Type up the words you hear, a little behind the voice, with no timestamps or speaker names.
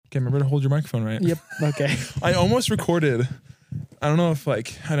Okay, remember to hold your microphone right. Yep. Okay. I almost recorded. I don't know if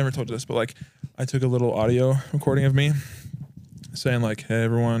like I never told you this, but like I took a little audio recording of me saying like, "Hey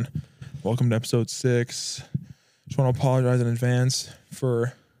everyone, welcome to episode 6. Just want to apologize in advance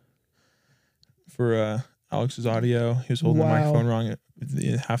for Alex's audio. He was holding the microphone wrong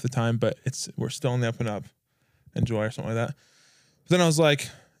half the time, but we're still in the Up&Up. Enjoy or something like that." But then I was like,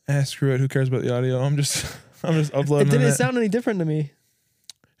 screw it. Who cares about the audio? I'm just uploading. It didn't sound any different to me.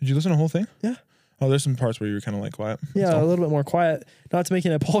 Did you listen to the whole thing? Yeah. Oh, there's some parts where you were kind of like quiet. Yeah, a little bit more quiet. Not to make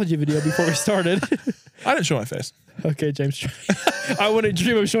an apology video before we started. I didn't show my face. Okay, James. I wouldn't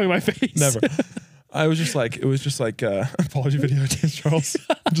dream of showing my face. Never. It was just like apology video, James Charles.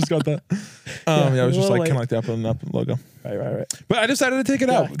 I just got that. It was just like kind of like the Up&Up logo. Right. But I decided to take it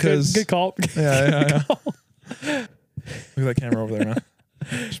out because good call. Yeah. Look at that camera over there, man.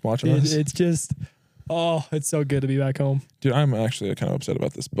 Just watching us. It's just, it's so good to be back home. Dude, I'm actually kind of upset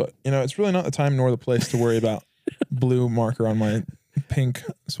about this, but it's really not the time nor the place to worry about blue marker on my pink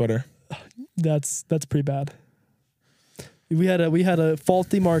sweater. That's pretty bad. We had a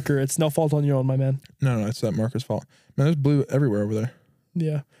faulty marker. It's no fault on your own, my man. No, it's that marker's fault. Man, there's blue everywhere over there.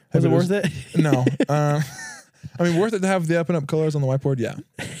 Yeah. Was it worth it? No. I mean, worth it to have the Up&Up colors on the whiteboard? Yeah.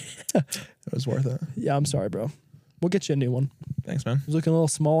 It was worth it. Yeah, I'm sorry, bro. We'll get you a new one. Thanks, man. It was looking a little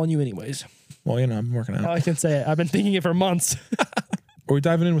small on you anyways. Well, I'm working out. I can say it. I've been thinking it for months. Are we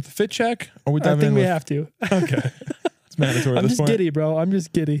diving in with the fit check? Or are we I diving think in we with... have to. Okay. It's mandatory at I'm this point. just giddy, bro. I'm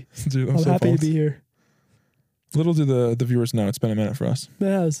just giddy. Dude, I'm so happy pumped. to be here. Little do the viewers know it's been a minute for us. It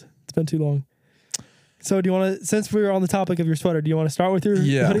has. It's been too long. So do you want to, since we were on the topic of your sweater, do you want to start with your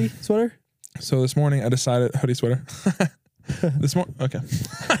hoodie sweater? So this morning I decided, hoodie sweater. Okay.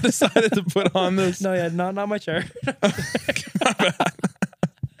 I decided to put on this. No, yeah, not my chair. My bad.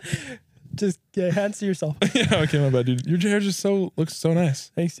 Just hands to yourself. Yeah, okay, my bad, dude. Your hair just looks so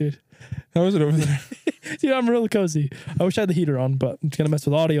nice. Thanks, dude. How is it over there? Dude, I'm really cozy. I wish I had the heater on, but it's going to mess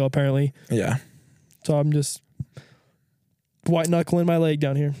with audio apparently. Yeah. So I'm just white knuckling my leg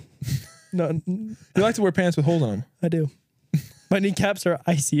down here. No, You like to wear pants with holes on them. I do. My kneecaps are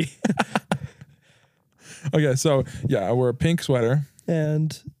icy. Okay, so yeah, I wear a pink sweater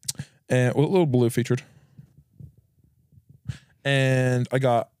and with a little blue featured. And I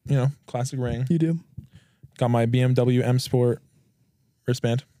got, classic ring. You do? Got my BMW M Sport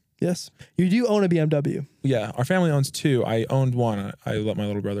wristband. Yes. You do own a BMW. Yeah, our family owns 2. I owned one. I let my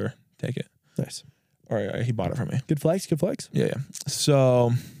little brother take it. Nice. Or he bought it from me. Good flex. Yeah.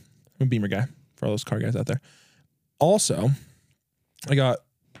 So I'm a Beamer guy for all those car guys out there. Also, I got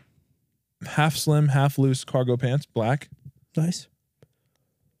half slim, half loose cargo pants, black. Nice.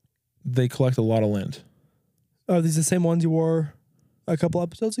 They collect a lot of lint. Are these the same ones you wore a couple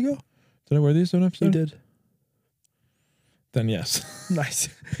episodes ago? Did I wear these on an episode? You did. Then yes. Nice.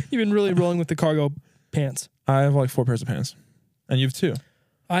 You've been really rolling with the cargo pants. I have like 4 pairs of pants. And you have 2.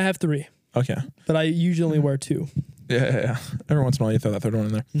 I have 3. Okay. But I usually wear 2. Yeah. Every once in a while you throw that third one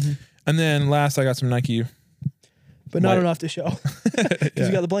in there. Mm-hmm. And then last I got some Nike. But not enough to show. Because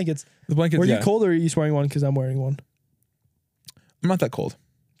you got the blankets. The blankets, Were you cold or are you just wearing one because I'm wearing one? I'm not that cold.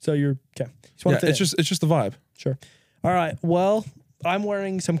 So you're okay. It's just the vibe. Sure. All right. Well, I'm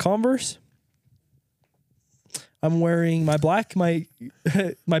wearing some Converse. I'm wearing my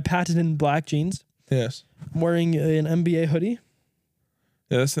my patented black jeans. Yes. I'm wearing an NBA hoodie.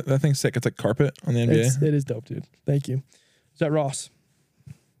 Yeah, that thing's sick. It's like carpet on the NBA. It is dope, dude. Thank you. Is that Ross?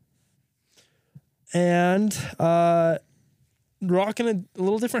 And rocking a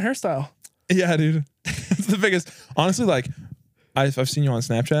little different hairstyle. Yeah, dude. It's the biggest. Honestly, like I've seen you on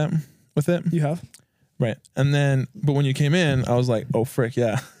Snapchat with it. You have? Right. And then, but when you came in, I was like, oh, frick,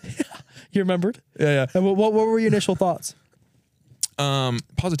 yeah. You remembered? Yeah. And what were your initial thoughts?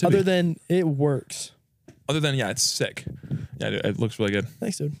 Positivity. Other than it works. Yeah, it's sick. Yeah, dude, it looks really good.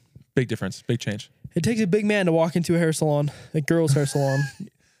 Thanks, dude. Big difference. Big change. It takes a big man to walk into a hair salon, a girl's hair salon.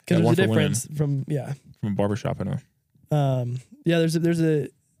 Because there's a difference from a barbershop, I know. There's a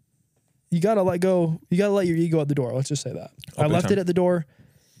you gotta let go. You gotta let your ego out the door. Let's just say that. I left it at the door.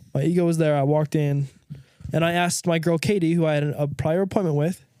 My ego was there. I walked in, and I asked my girl Katie, who I had a prior appointment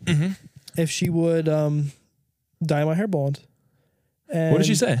with, if she would dye my hair blonde. And what did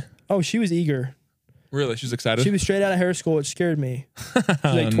she say? Oh, she was eager. Really? She's excited? She was straight out of hair school, which scared me. She's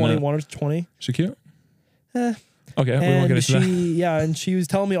like 21 or 20. She cute? Eh. Okay, we won't get into that. Yeah, and she was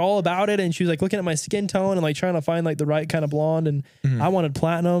telling me all about it, and she was like looking at my skin tone and like trying to find like the right kind of blonde. And I wanted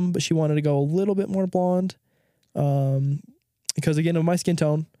platinum, but she wanted to go a little bit more blonde. Because again, of my skin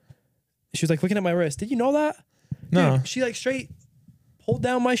tone, she was like looking at my wrist. Did you know that? No. Dude, she like straight pulled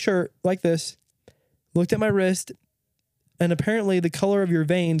down my shirt like this, looked at my wrist, And apparently the color of your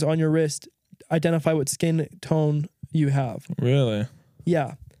veins on your wrist identify what skin tone you have. Really?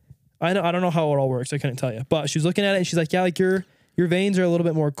 Yeah. I don't know how it all works. I couldn't tell you. But she was looking at it and she's like, yeah, like your veins are a little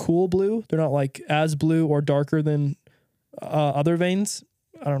bit more cool blue. They're not like as blue or darker than other veins.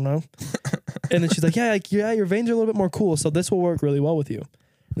 I don't know. And then she's like, yeah, your veins are a little bit more cool. So this will work really well with you.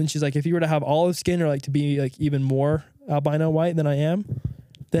 And then she's like, if you were to have olive skin or like to be like even more albino white than I am,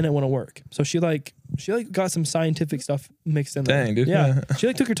 then it wouldn't work. So she got some scientific stuff mixed in there. Dang, dude. Yeah. She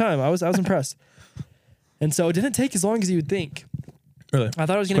like took her time. I was impressed. And so it didn't take as long as you would think. Really? I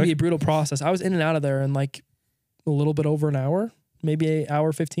thought it was going to be a brutal process. I was in and out of there in like a little bit over an hour, maybe an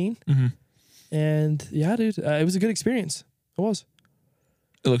hour 15. Mm-hmm. And yeah, dude, it was a good experience. It was.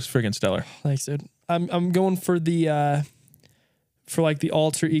 It looks freaking stellar. Thanks, dude. I'm going for the for like the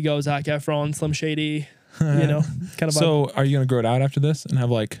alter ego Zac Efron, Slim Shady, kind of. So are you gonna grow it out after this and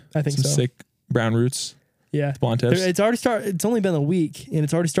have like I think some so. sick brown roots? Yeah, blonde tips. It's only been a week and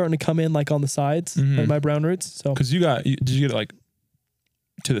it's already starting to come in like on the sides, like my brown roots. So because did you get it like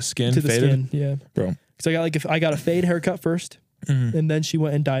to the skin? To the faded? skin, yeah, bro. Because I got a fade haircut first, and then she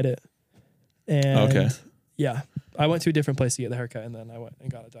went and dyed it. And yeah, I went to a different place to get the haircut, and then I went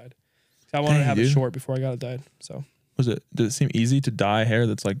and got it dyed. I wanted to have it short before I got it dyed. So did it seem easy to dye hair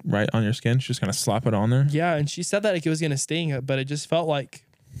that's like right on your skin? Just kind of slap it on there. Yeah, and she said that like it was gonna sting, but it just felt like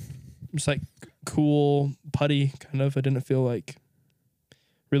just like cool putty kind of. It didn't feel like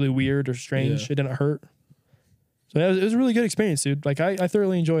really weird or strange. It didn't hurt. So yeah, it was a really good experience, dude. Like I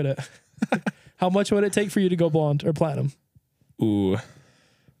thoroughly enjoyed it. How much would it take for you to go blonde or platinum? Ooh,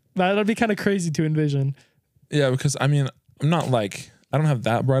 that'd be kind of crazy to envision. Yeah, because I mean, I'm not like I don't have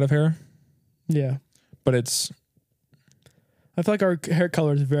that bright of hair. Yeah, but it's. I feel like our hair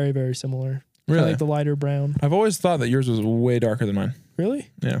color is very, very similar. Really, like the lighter brown. I've always thought that yours was way darker than mine.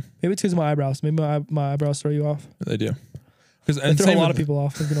 Really? Yeah. Maybe it's because of my eyebrows. Maybe my eyebrows throw you off. They do. They throw a lot of people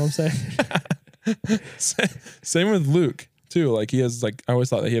off. If you know what I'm saying. Same with Luke too. Like he has like I always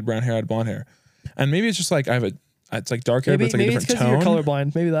thought that he had brown hair, I had blonde hair, and maybe it's just like it's like dark hair, but it's like a different tone. Maybe you're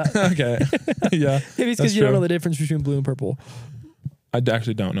colorblind. Maybe that. Okay. Yeah. Maybe it's because you don't know the difference between blue and purple. I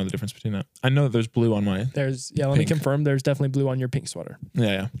actually don't know the difference between that. I know that there's blue on my. Let me confirm. There's definitely blue on your pink sweater.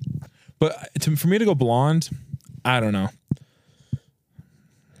 Yeah. But for me to go blonde, I don't know.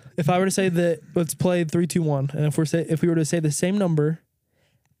 If I were to say that, let's play 3, 2, 1, and if we were to say the same number.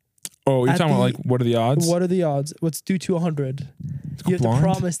 Oh, you're talking about like what are the odds? What are the odds? Let's do 2 100. You have to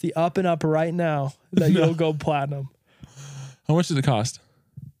promise the Up&Up right now that you'll go platinum. How much does it cost?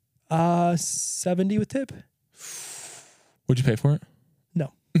 70 with tip. Would you pay for it?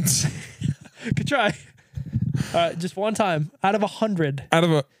 No. Good try. Just one time out of 100.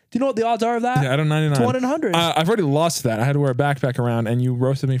 Do you know what the odds are of that? Yeah, out of 99. It's 1 in 100. I've already lost that. I had to wear a backpack around, and you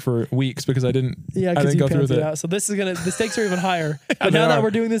roasted me for weeks because I didn't. Yeah, because you go through it. So this is the stakes are even higher. But now that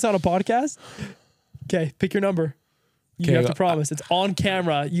we're doing this on a podcast, okay, pick your number. You have to promise it's on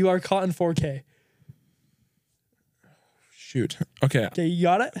camera. You are caught in 4K. Shoot. Okay. Okay, you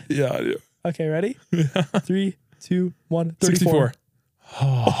got it? Yeah, I do. Okay, ready? 3, 2, 1. 34.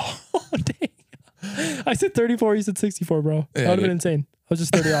 Oh, dang. I said 34. You said 64, bro. That would have been insane. I was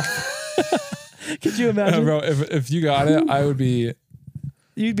just 30 off. Could you imagine? Bro, if you got it, I would be.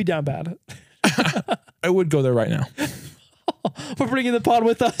 You'd be down bad. I would go there right now. We're bringing the pod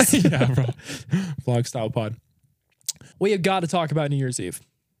with us. Yeah, bro. Vlog style pod. We have got to talk about New Year's Eve.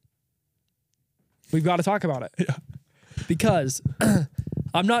 We've got to talk about it. Yeah. Because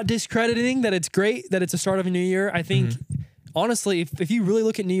I'm not discrediting that it's great, that it's the start of a new year. I think, honestly, if you really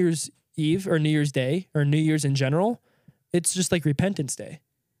look at New Year's Eve or New Year's Day or New Year's in general, it's just like Repentance Day.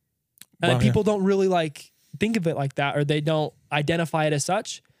 And people don't really like think of it like that, or they don't identify it as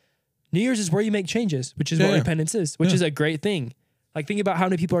such. New Year's is where you make changes, which is what repentance is, which is a great thing. Like think about how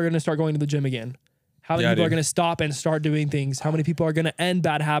many people are going to start going to the gym again. How many people are going to stop and start doing things? How many people are going to end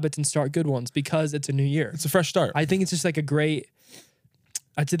bad habits and start good ones because it's a new year? It's a fresh start. I think it's just like I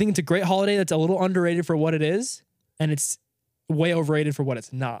think it's a great holiday that's a little underrated for what it is, and it's way overrated for what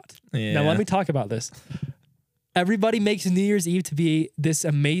it's not. Yeah. Now let me talk about this. Everybody makes New Year's Eve to be this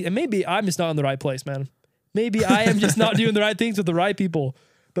amazing, and maybe I'm just not in the right place, man. Maybe I am just not doing the right things with the right people.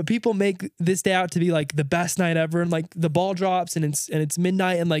 But people make this day out to be like the best night ever, and like the ball drops and it's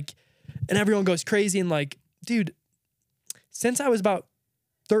midnight and everyone goes crazy and like, dude, since I was about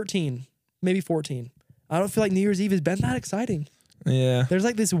 13, maybe 14, I don't feel like New Year's Eve has been that exciting. Yeah. There's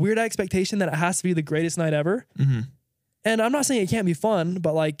like this weird expectation that it has to be the greatest night ever. Mm-hmm. And I'm not saying it can't be fun,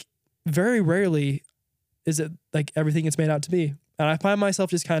 but like very rarely is it like everything it's made out to be. And I find myself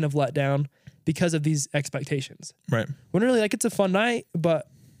just kind of let down because of these expectations. Right. When really like it's a fun night, but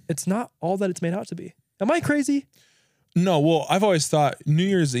it's not all that it's made out to be. Am I crazy? No, well, I've always thought New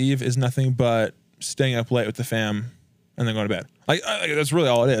Year's Eve is nothing but staying up late with the fam and then going to bed. Like that's really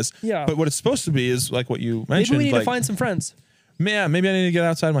all it is. Yeah. But what it's supposed to be is like what you mentioned. Maybe we need like, to find some friends. maybe I need to get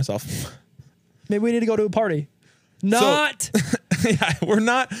outside myself. Maybe we need to go to a party. Not. Yeah, we're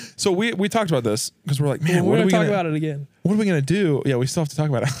not. So we talked about this because we're like, man, we're what are we gonna gonna talk about it again. What are we gonna do? Yeah, we still have to talk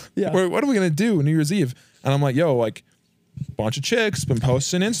about it. Yeah. What are we gonna do New Year's Eve? And I'm like, yo, like, bunch of chicks been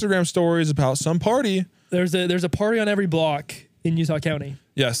posting Instagram stories about some party. There's a party on every block in Utah County.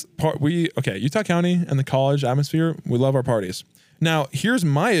 Yes, Utah County and the college atmosphere, we love our parties. Now, here's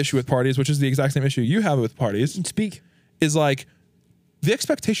my issue with parties, which is the exact same issue you have with parties. Speak. Is like, the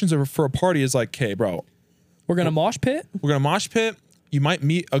expectations for a party is like, okay, bro, we're gonna mosh pit. We're gonna mosh pit. You might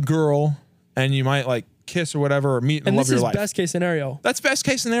meet a girl, and you might like kiss or whatever, or meet the love of your life. And this is best case scenario. That's best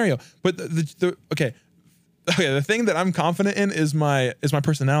case scenario. But okay, the thing that I'm confident in is my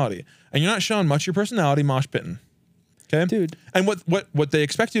personality, and you're not showing much of your personality mosh pitting. Okay, dude. And what they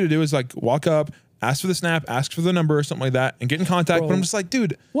expect you to do is like walk up, ask for the snap, ask for the number or something like that, and get in contact. Bro, but I'm just like,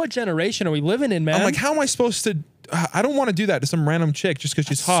 dude, what generation are we living in, man? I'm like, how am I supposed to? I don't want to do that to some random chick just because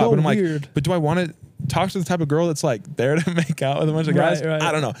she's hot. So but I'm weird. like, but do I want to talk to the type of girl that's like there to make out with a bunch of guys? Right.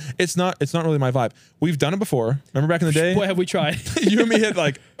 I don't know. It's not really my vibe. We've done it before. Remember back in the day? Boy, have we tried. You and me hit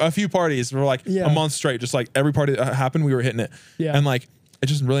like a few parties for like Yeah. a month straight. Just like every party that happened, we were hitting it. Yeah. And like,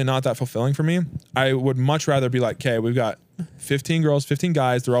 it's just really not that fulfilling for me. I would much rather be like, okay, we've got 15 girls, 15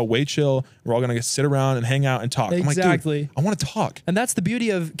 guys. They're all way chill. We're all going to sit around and hang out and talk. Exactly. I'm like, dude, I want to talk. And that's the beauty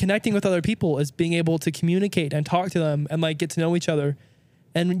of connecting with other people, is being able to communicate and talk to them and like get to know each other.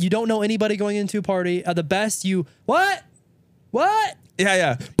 And you don't know anybody going into a party. At the best, you what?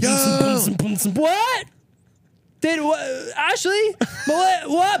 Yeah. What? Ashley?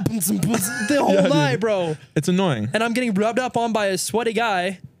 What? The whole Yeah, night, dude. bro. It's annoying. And I'm getting rubbed up on by a sweaty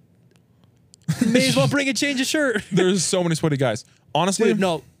guy. May as well bring a change of shirt. There's so many sweaty guys. Honestly, Dude,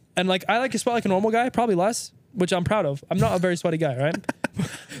 no. And like, I like to sweat like a normal guy, probably less, which I'm proud of. I'm not a very sweaty guy, right?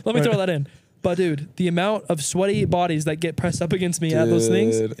 Let me throw that in. But dude, the amount of sweaty bodies that get pressed up against me at those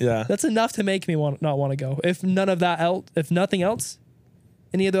things, yeah, that's enough to make me not want to go. If nothing else,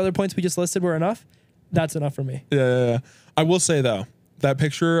 any of the other points we just listed were enough, that's enough for me. Yeah. I will say though, that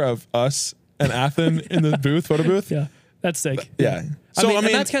picture of us and Athen in the photo booth. Yeah, that's sick. Yeah. So I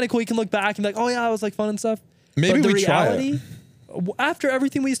mean, that's kind of cool. You can look back and be like, oh yeah, it was like fun and stuff. Maybe but the we try reality, after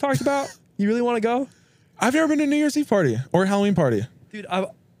everything we just talked about, you really want to go? I've never been to a New Year's Eve party or a Halloween party. Dude,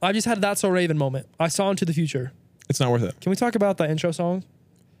 I just had that So Raven moment. I saw Into the Future. It's not worth it. Can we talk about that intro song?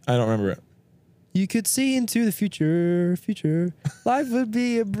 I don't remember it. You could see into the future. Life would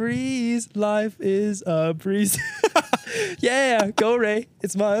be a breeze. Life is a breeze. Yeah, go Ray.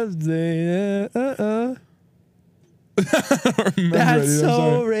 It's my day. That's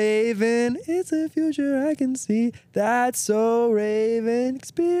so Raven. It's a future I can see. That's so Raven.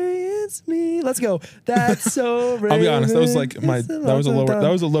 Experience me. Let's go. That's so Raven. I'll be honest. That was like that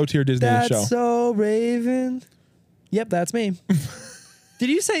was a low tier Disney That's show. so Raven. Yep, that's me. Did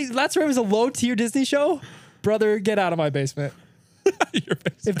you say That's Raven was a low tier Disney show? Brother, get out of my basement.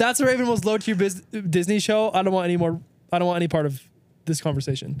 If That's a Raven was low tier Disney show, I don't want any more. I don't want any part of this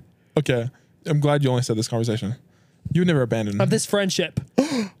conversation. Okay, I'm glad you only said this conversation. You would never abandon of this friendship.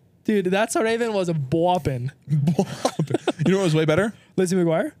 Dude, That's a Raven was a boppin'. You know what was way better? Lizzie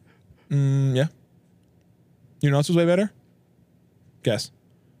McGuire? Yeah. You know what else was way better? Guess.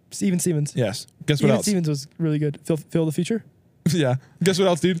 Steven Stevens. Yes. Guess what else? Stevens was really good. Phil the Future? Yeah. Guess what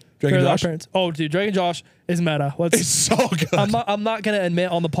else, dude? Drake and Josh. Oh, dude, Drake and Josh is meta. It's so good. I'm not gonna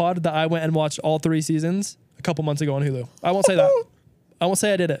admit on the pod that I went and watched all 3 seasons a couple months ago on Hulu. I won't say that. I won't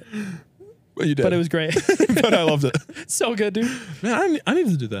say I did it. Well, you did. But it was great. But I loved it. So good, dude. Man, I need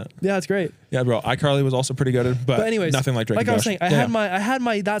to do that. Yeah, it's great. Yeah, bro. iCarly was also pretty good, but anyways, nothing like Drake and Josh. Like I was saying, I had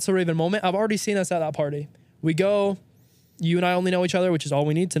my That's a Raven moment. I've already seen us at that party. We go, you and I only know each other, which is all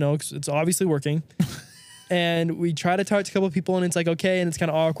we need to know because it's obviously working. And we try to talk to a couple of people, and it's like, okay, and it's kind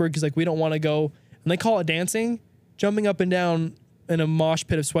of awkward because like we don't want to go, and they call it dancing. Jumping up and down in a mosh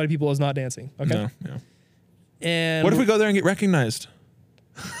pit of sweaty people is not dancing. Okay. No, yeah. And what if we go there and get recognized?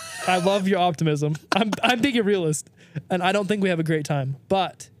 I love your optimism. I'm being a realist, and I don't think we have a great time.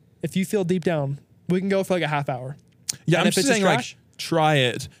 But if you feel deep down, we can go for like a half hour. Yeah, and I'm just saying, like, try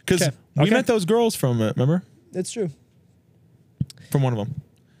it because we met those girls from it. Remember? It's true. From one of them.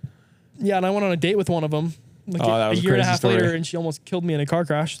 Yeah, and I went on a date with one of them like that was a year and a half story. later, and she almost killed me in a car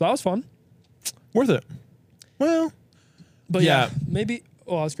crash. So that was fun. Worth it. Well, but yeah maybe.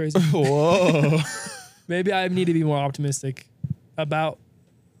 Oh, that's crazy. Whoa. Maybe I need to be more optimistic about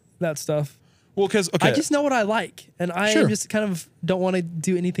that stuff. Well, because okay, I just know what I like, and I just kind of don't want to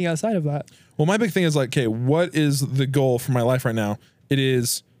do anything outside of that. Well, my big thing is like, okay, what is the goal for my life right now? It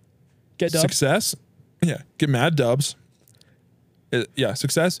is get dubs. Success. Yeah, get mad dubs.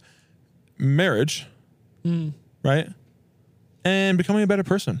 Success, marriage, right, and becoming a better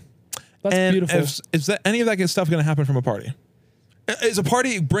person. That's beautiful. Is that any of that stuff going to happen from a party? Is a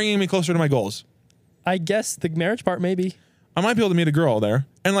party bringing me closer to my goals? I guess the marriage part, maybe. I might be able to meet a girl there,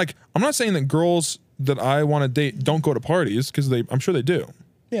 and like, I'm not saying that girls that I want to date don't go to parties because I'm sure they do.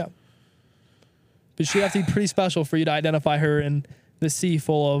 Yeah, but she'd have to be pretty special for you to identify her in the sea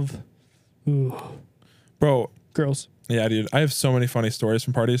full of, bro, girls. Yeah, dude, I have so many funny stories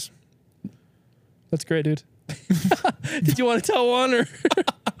from parties. That's great, dude. Did you want to tell one, or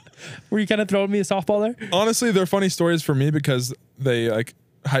were you kind of throwing me a softball there? Honestly, they're funny stories for me because they like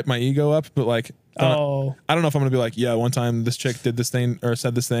hype my ego up, but like, I don't know if I'm gonna be like, yeah, one time this chick did this thing or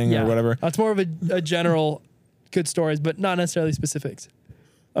said this thing or whatever. That's more of a general good stories, but not necessarily specifics.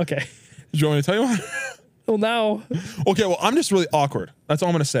 Okay. Do you want me to tell you one? Well, now. Okay, well, I'm just really awkward. That's all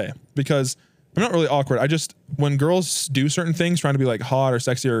I'm gonna say because I'm not really awkward. When girls do certain things, trying to be like hot or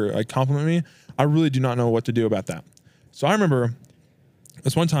sexy or like compliment me, I really do not know what to do about that. So I remember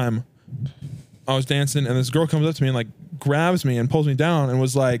this one time I was dancing and this girl comes up to me and like grabs me and pulls me down and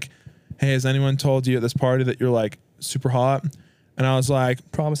was like, hey, has anyone told you at this party that you're like super hot? And I was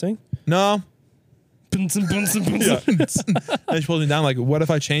like, promising? No. Yeah. And she pulls me down like, what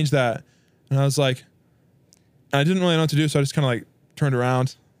if I change that? And I was like, I didn't really know what to do, so I just kind of like turned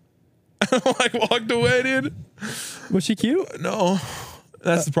around. Like walked away, dude. Was she cute? No.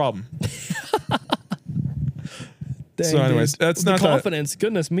 That's the problem. Dang, so anyways, that's not confidence.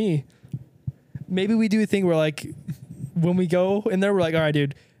 Goodness me. Maybe we do a thing where like when we go in there, we're like, all right,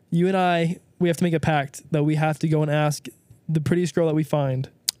 dude, you and I, we have to make a pact that we have to go and ask the prettiest girl that we find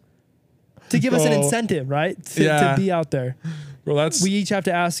to give us an incentive, right? To be out there. Well, we each have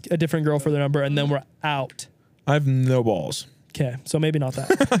to ask a different girl for their number and then we're out. I have no balls. Okay, so maybe not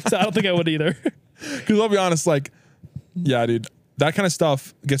that. So I don't think I would either. Because I'll be honest, like, yeah, dude, that kind of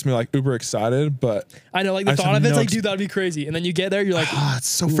stuff gets me like uber excited, but I know, like the thought of it's like, dude, that'd be crazy. And then you get there, you're like, it's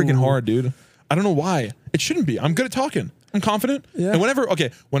so freaking hard, dude. I don't know why. It shouldn't be. I'm good at talking. I'm confident. Yeah. And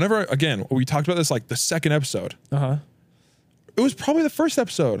whenever, again, we talked about this like the second episode. It was probably the first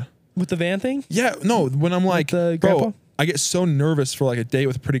episode. With the van thing? Yeah, no, when I'm like, bro, I get so nervous for like a date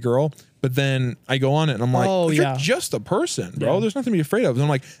with a pretty girl, but then I go on it and I'm like, you're just a person, bro. There's nothing to be afraid of. And I'm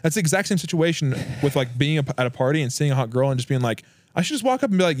like, that's the exact same situation with like being at a party and seeing a hot girl and just being like, I should just walk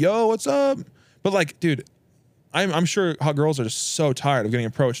up and be like, yo, what's up? But like, dude, I'm sure hot girls are just so tired of getting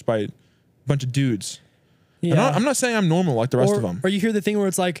approached by a bunch of dudes. Yeah. I'm not saying I'm normal like the rest of them. Or you hear the thing where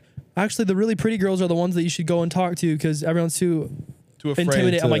it's like, actually, the really pretty girls are the ones that you should go and talk to because everyone's too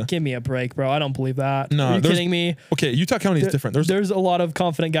intimidated. I'm like, give me a break, bro. I don't believe that. No, are you kidding me? Okay, Utah County is different. There's a lot of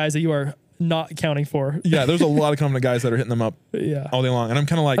confident guys that you are not accounting for. Yeah, there's a lot of confident guys that are hitting them up all day long. And I'm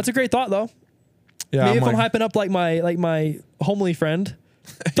kind of like... That's a great thought, though. Yeah, maybe I'm hyping up like my homely friend.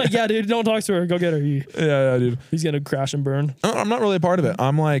 Like, yeah, dude, don't talk to her. Go get her. Yeah, dude. He's going to crash and burn. I'm not really a part of it.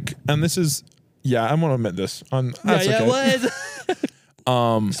 I'm like... And this is... Yeah, I'm going to admit this.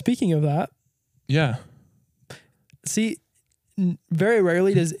 Speaking of that. Yeah. See... Very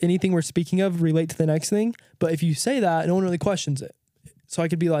rarely does anything we're speaking of relate to the next thing. But if you say that, no one really questions it. So I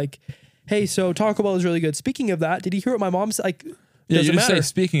could be like, hey, so Taco Bell is really good. Speaking of that, did you hear what my mom said? Like, yeah, you just say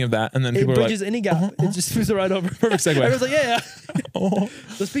speaking of that, and then people are like... It bridges any gap. It just moves it right over. Perfect segue. Everyone's like, yeah.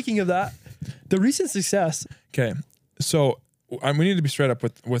 So speaking of that, the recent success... Okay, so... we need to be straight up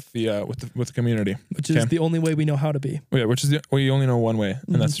with the community, which is the only way we know how to be. Yeah, which is we only know one way,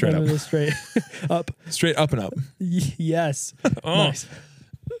 and that's straight up. Straight up. Straight up and up. Yes. Nice.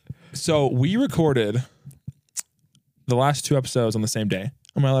 So we recorded the last 2 episodes on the same day.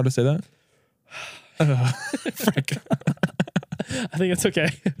 Am I allowed to say that? Frick. I think it's okay.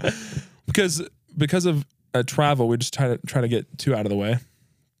 because of travel, we just try to get 2 out of the way.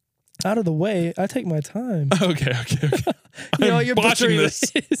 Out of the way, I take my time. Okay. You know, you're botching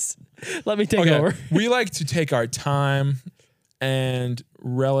this. Let me take over. We like to take our time and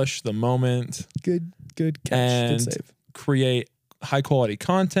relish the moment. Good catch. And good save. Create high quality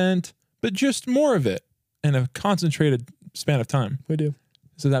content, but just more of it in a concentrated span of time. We do.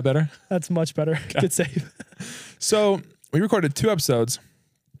 Is that better? That's much better. Okay. Good save. So we recorded 2 episodes.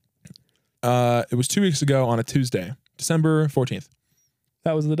 It was 2 weeks ago on a Tuesday, December 14th.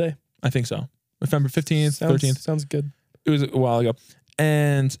 That was the day. I think so. November 15th, 13th. Sounds good. It was a while ago.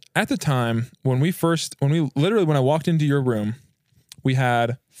 And at the time, when I walked into your room, we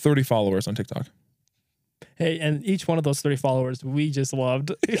had 30 followers on TikTok. Hey, and each one of those 30 followers, we just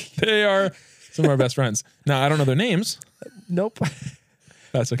loved. They are some of our best friends. Now, I don't know their names. Nope.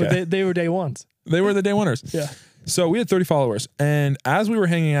 That's okay. But they were day ones. They were the day oneers. Yeah. So we had 30 followers. And as we were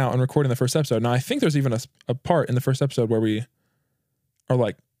hanging out and recording the first episode, now I think there's even a part in the first episode where we are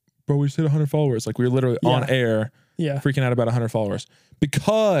like, bro, we just hit 100 followers. Like we were literally on air freaking out about 100 followers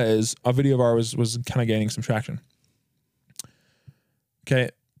because a video of ours was kind of gaining some traction.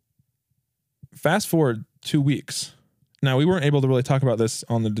 Okay. Fast forward 2 weeks. Now we weren't able to really talk about this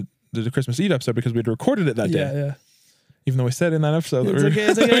on the Christmas Eve episode because we'd recorded it that day. Yeah. Even though we said in that episode that we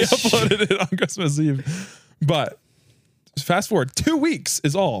uploaded it on Christmas Eve. But fast forward 2 weeks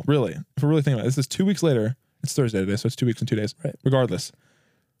is all, really. If we're really thinking about it. This is 2 weeks later. It's Thursday today, so it's 2 weeks and 2 days. Right. Regardless.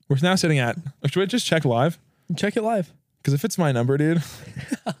 We're now sitting at, should we just check live? Check it live. Because if it's my number, dude.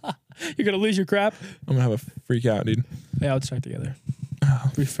 You're going to lose your crap. I'm going to have a freak out, dude. Yeah, let's check together.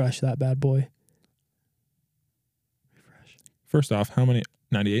 Refresh that bad boy. Refresh. First off, how many?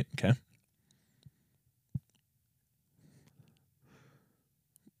 98. Okay.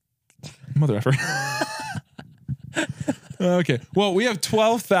 Mother effer. Okay. Well, we have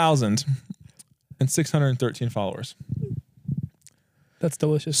 12,613 followers. That's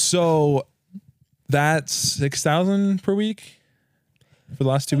delicious. So that's 6,000 per week for the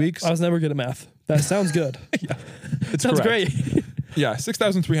last 2 weeks. I was never good at math. That sounds good. Yeah. It sounds great. Yeah.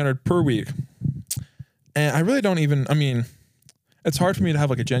 6,300 per week. And I really don't even, I mean, it's hard for me to have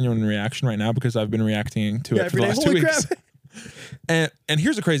like a genuine reaction right now because I've been reacting to it for the last 2 weeks. And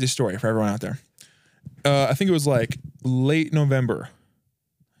here's a crazy story for everyone out there. I think it was like late November.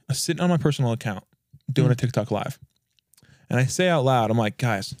 I was sitting on my personal account doing a TikTok live. And I say out loud, I'm like,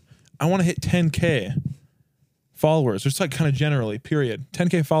 guys, I want to hit 10K followers. Just like kind of generally, period.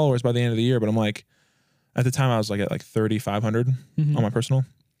 10K followers by the end of the year. But I'm like, at the time I was like at like 3,500 on my personal.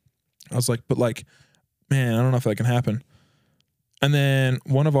 I was like, but like, man, I don't know if that can happen. And then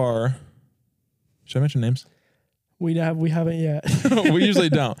one of our, should I mention names? We haven't yet. We usually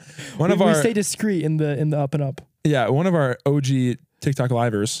don't. We stay discreet in the Up and Up. Yeah, one of our OG TikTok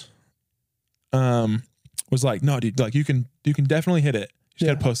livers was like, no, dude, like you can definitely hit it. You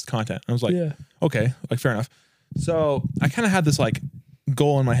just gotta post content. I was like, okay, like fair enough. So I kind of had this like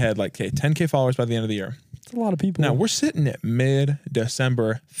goal in my head, like, okay, 10K followers by the end of the year. It's a lot of people. Now we're sitting at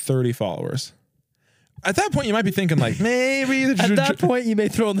mid-December, 30 followers. At that point, you might be thinking like, maybe at that point you may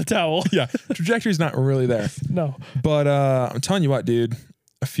throw in the towel. Yeah, trajectory's not really there. No, but I'm telling you what, dude.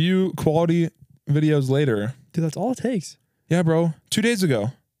 A few quality videos later, dude, that's all it takes. Yeah, bro. 2 days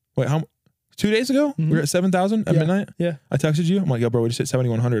ago. Wait, 2 days ago? We were at 7,000 at midnight. Yeah, I texted you. I'm like, yo, bro, we just hit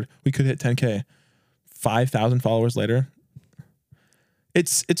 7,100. We could hit 10K. 5,000 followers later.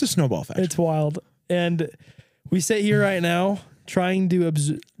 It's a snowball effect. It's wild, and we sit here right now. Trying to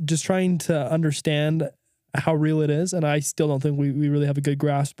understand how real it is, and I still don't think we really have a good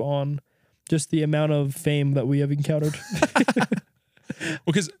grasp on just the amount of fame that we have encountered.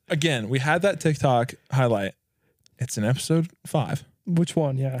 Because again, we had that TikTok highlight. It's in episode 5. Which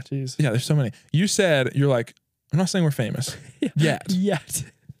one? Yeah, jeez. Yeah, there's so many. You said, you're like, I'm not saying we're famous yet.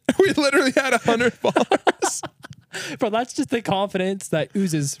 We literally had 100 followers. Bro, that's just the confidence that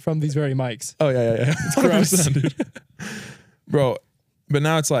oozes from these very mics. Oh yeah. It's gross, dude. Bro, but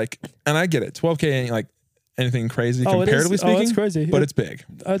now it's like, and I get it. 12K ain't like anything crazy comparatively speaking. Oh, it's crazy. But it's big.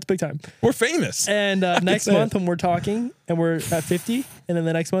 It's big time. We're famous. And next month when we're talking and we're at 50, and then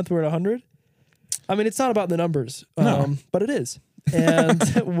the next month we're at 100. I mean, it's not about the numbers, but it is. And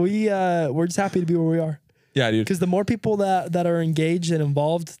we're just happy to be where we are. Yeah, dude. Because the more people that are engaged and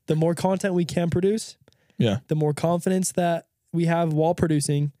involved, the more content we can produce. Yeah. The more confidence that we have while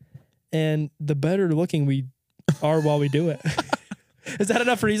producing, and the better looking we are while we do it. Is that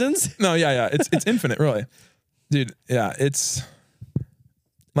enough reasons? No, yeah. It's infinite, really. Dude, yeah, it's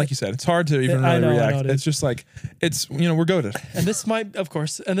like you said, it's hard to even really react. It's just like, it's, we're goated. And this might, of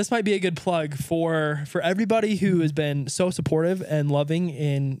course, be a good plug for everybody who has been so supportive and loving,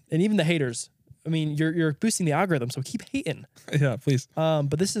 and even the haters. I mean, you're boosting the algorithm, so keep hating. Yeah, please.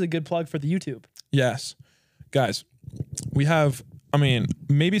 But this is a good plug for the YouTube. Yes. Guys, we have,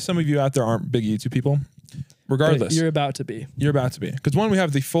 maybe some of you out there aren't big YouTube people. Regardless. But you're about to be. Because one, we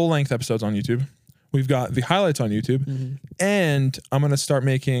have the full-length episodes on YouTube. We've got the highlights on YouTube. And I'm going to start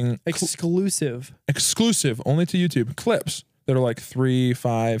making... Exclusive only to YouTube, clips that are like 3,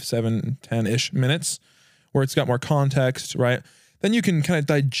 5, 7, 10-ish minutes, where it's got more context, right? Then you can kind of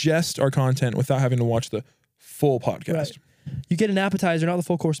digest our content without having to watch the full podcast. Right. You get an appetizer, not the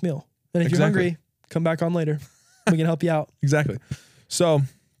full course meal. And if you're hungry, come back on later. We can help you out. Exactly. So...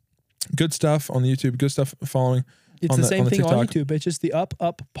 good stuff on the YouTube. Good stuff following. It's the same thing on YouTube. It's just the Up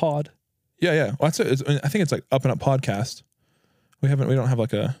Pod. Yeah, yeah. Well, that's it. I think it's like Up and Up podcast. We don't have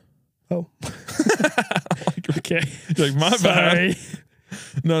like a. Oh. Okay. Like my Sorry. bad.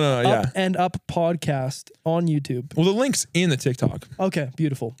 No. Yeah. Up and Up podcast on YouTube. Well, the link's in the TikTok. Okay,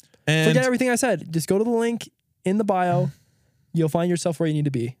 beautiful. And forget everything I said. Just go to the link in the bio. You'll find yourself where you need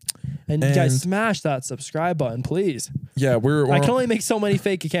to be. And you guys smash that subscribe button, please. Yeah, I can only make so many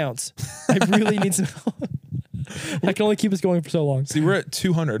fake accounts. I really need some. I can only keep this going for so long. See, we're at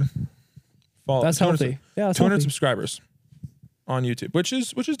 200. That's healthy. Yeah, that's 200 healthy. subscribers on YouTube, which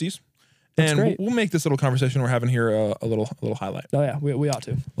is decent. That's and great. we'll make this little conversation we're having here a little highlight. Oh yeah, we ought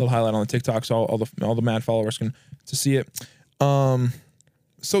to. A little highlight on the TikTok, so all the mad followers can to see it.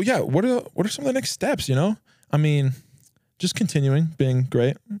 So yeah, what are some of the next steps? You know, I mean, just continuing being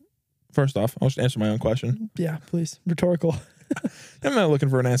great. First off, I'll just answer my own question. Yeah, please. Rhetorical. I'm not looking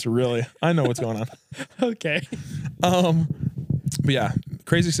for an answer, really. I know what's going on. Okay. But yeah,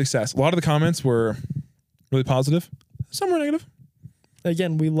 crazy success. A lot of the comments were really positive. Some were negative.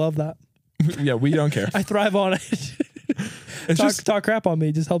 Again, we love that. Yeah, we don't care. I thrive on it. Talk crap on me.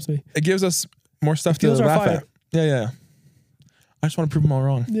 It just helps me. It gives us more stuff to laugh at. Yeah. I just want to prove them all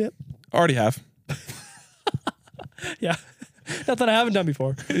wrong. Yep. I already have. Yeah. Not that I haven't done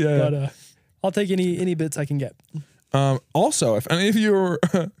before. Yeah. But I'll take any bits I can get. Also, if any of you are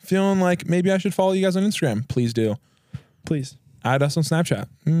feeling like maybe I should follow you guys on Instagram, please do. Please. Add us on Snapchat.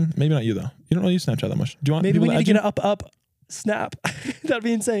 Maybe not you, though. You don't really use Snapchat that much. Do you want? Maybe we need to get an up snap. That'd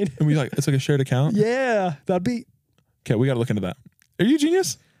be insane. And it's like a shared account? Yeah. That'd be. Okay, we got to look into that. Are you a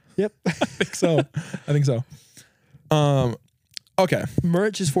genius? Yep. I think so. Okay.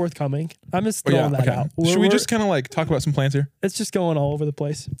 Merch is forthcoming. I'm just throwing that out. Should we just kind of like talk about some plans here? It's just going all over the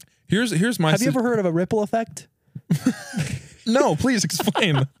place. Here's my. Have you ever heard of a ripple effect? No, please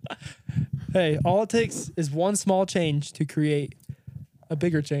explain. Hey, all it takes is one small change to create a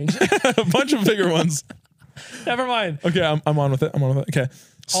bigger change. A bunch of bigger ones. Never mind. Okay, I'm on with it. Okay.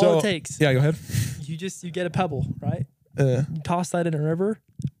 So, all it takes. Yeah, go ahead. You get a pebble, right? You toss that in a river.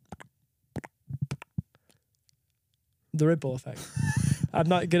 The ripple effect. I'm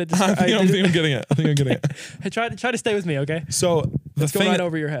not good at this. I think I'm getting it. Hey, try to stay with me, okay? So Let's go right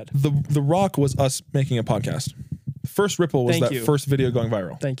over your head. The rock was us making a podcast. First ripple was first video going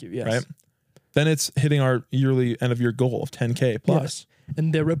viral. Thank you. Yes. Right. Then it's hitting our yearly end of year goal of 10K plus. Yes.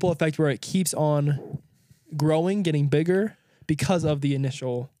 And the ripple effect where it keeps on growing, getting bigger because of the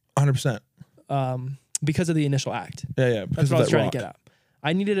initial 100%. Because of the initial act. Yeah. That's what I was trying to get at.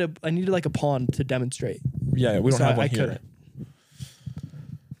 I needed like a pond to demonstrate. Yeah, we don't have one here. Couldn't.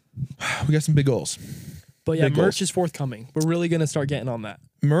 We got some big goals. But yeah, merch is forthcoming. We're really gonna start getting on that.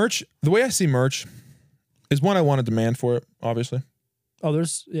 Merch, the way I see merch is one, I want a demand for it, obviously. Oh,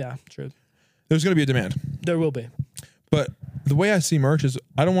 true. There's gonna be a demand. There will be. But the way I see merch is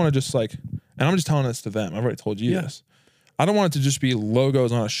I don't want to just like, and I'm just telling this to them. I've already told you this. I don't want it to just be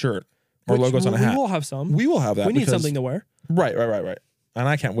logos on a shirt or logos on a hat. We will have some. We will have that. We need something to wear. Right. And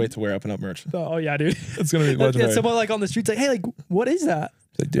I can't wait to wear Up and Up merch. Oh yeah, dude. It's gonna be legendary. Someone like on the streets like, hey, like, what is that?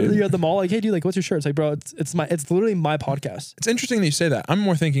 Like, dude. You're at the mall, like, hey, dude, like, what's your shirt? It's like, bro, it's literally my podcast. It's interesting that you say that. I'm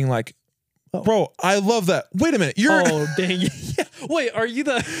more thinking like, bro, I love that. Wait a minute, oh dang, yeah. Wait, are you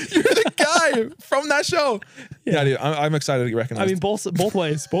you're the guy from that show? Yeah, dude, I'm excited to get recognized. I mean, both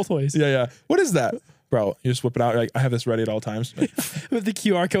ways. Yeah. What is that, bro? You just whip it out. Like, I have this ready at all times. Like, with the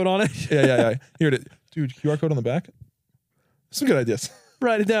QR code on it. Yeah. Here it is, dude. QR code on the back. Some good ideas.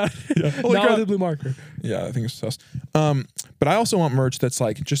 Write it down. Yeah. Not with a blue marker. Yeah, I think it's sus. But I also want merch that's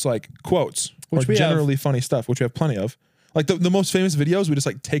like just like quotes which or generally funny stuff, which we have plenty of. Like the most famous videos, we just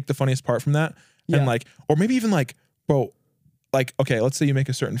like take the funniest part from that and like, or maybe even like, bro, like, okay, let's say you make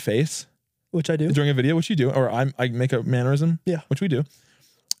a certain face, which I do during a video, which you do, or I make a mannerism, which we do.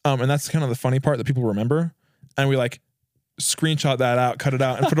 And that's kind of the funny part that people remember, and we like screenshot that out, cut it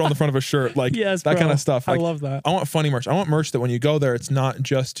out, and put it on the front of a shirt, like that kind of stuff. Like, I love that. I want funny merch. I want merch that when you go there, it's not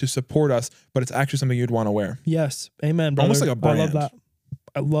just to support us, but it's actually something you'd want to wear. Yes, amen, brother. Almost like a brand.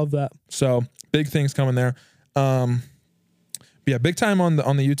 I love that. So big things coming there. Yeah, big time on the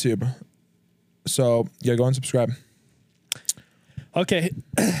YouTube. So yeah, go and subscribe. Okay,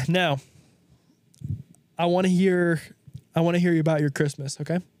 now I want to hear about your Christmas.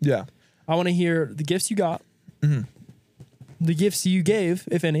 Okay. Yeah. I want to hear the gifts you got, the gifts you gave,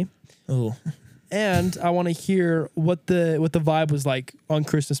 if any. Oh. And I want to hear what the vibe was like on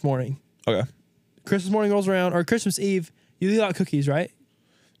Christmas morning. Okay. Christmas morning rolls around, or Christmas Eve. You leave out cookies, right?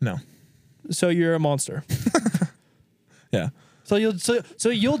 No. So you're a monster. Yeah. So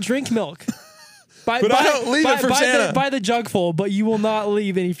you'll drink milk. But I don't leave it for Santa. By the jugful, but you will not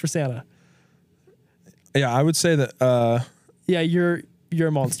leave any for Santa. Yeah, I would say that. Yeah, you're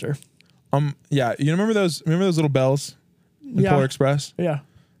a monster. Yeah, you remember those little bells in Polar Express? Yeah.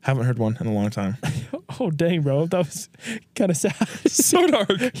 Haven't heard one in a long time. Oh dang, bro, that was kind of sad. So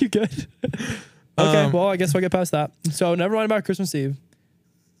dark. You good? Okay, well, I guess we'll get past that. So never mind about Christmas Eve.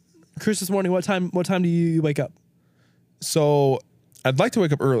 Christmas morning, what time do you wake up? So I'd like to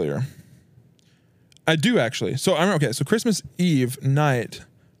wake up earlier. I do actually. So I'm okay. So Christmas Eve night,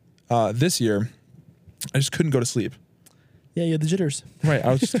 this year, I just couldn't go to sleep. Yeah, you had the jitters. Right. I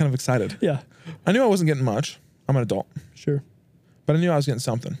was just kind of excited. Yeah. I knew I wasn't getting much. I'm an adult. Sure. But I knew I was getting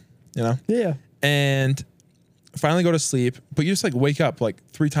something, you know? Yeah. And finally go to sleep, but you just like wake up like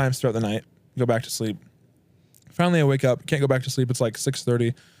 3 times throughout the night, go back to sleep. Finally I wake up, can't go back to sleep. It's like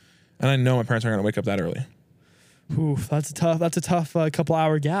 6:30, and I know my parents aren't gonna wake up that early. Ooh, that's a tough couple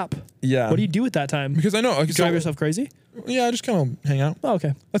hour gap. Yeah. What do you do at that time? Because I know. Like, Drive yourself crazy? Yeah, I just kind of hang out. Oh,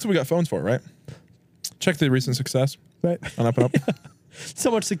 okay. That's what we got phones for, right? Check the recent success Right. on Up&Up.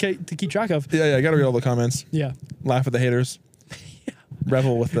 So much to keep track of. Yeah, I gotta read all the comments. Yeah. Laugh at the haters.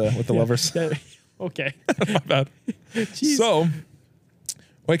 Revel with the lovers. Yeah. Okay. Not bad. Jeez. So,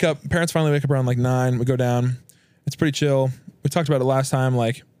 wake up. Parents finally wake up around like 9. We go down. It's pretty chill. We talked about it last time.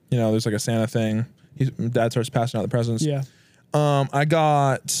 Like, you know, there's like a Santa thing. Dad starts passing out the presents. Yeah. I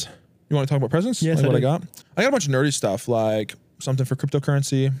got. You want to talk about presents? Yes, like what do. I got? I got a bunch of nerdy stuff, like something for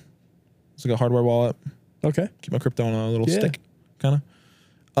cryptocurrency. It's like a hardware wallet. Okay. Keep my crypto on a little stick, kind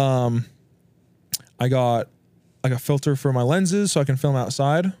of. I got like a filter for my lenses so I can film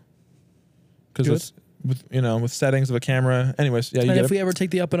outside. Because it's with settings of a camera. Anyways, yeah. And if we ever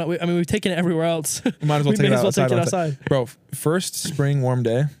take the Up&Up, I mean, we've taken it everywhere else. We might as well take it outside. Outside. Bro, first spring warm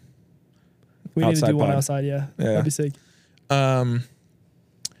day. We need to do one pod. outside. Yeah. That'd be sick. So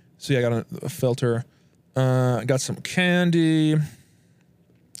yeah, I got a filter. I got some candy.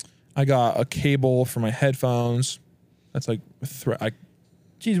 I got a cable for my headphones. That's like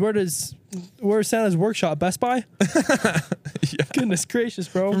Geez, where's Santa's workshop? Best Buy? Yeah. Goodness gracious,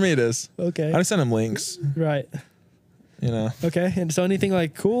 bro. For me it is. Okay. I just send him links. Right. You know. Okay. And so anything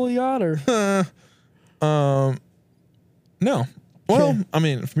like cool you got or? No. Well, I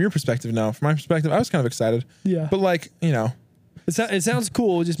mean, from your perspective, no. From my perspective, I was kind of excited. Yeah. But like, you know. It sounds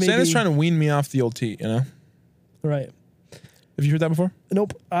cool. Just maybe. Santa's trying to wean me off the old tea, you know? Right. Have you heard that before?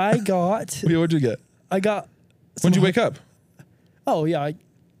 Nope. I got. What'd you get? I got. When'd you wake up? Oh, yeah.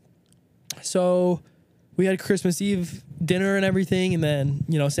 So we had Christmas Eve dinner and everything, and then,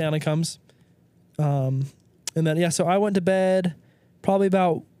 you know, Santa comes. And then, yeah, so I went to bed probably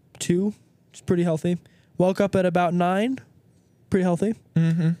about 2, which is pretty healthy. Woke up at about 9, pretty healthy.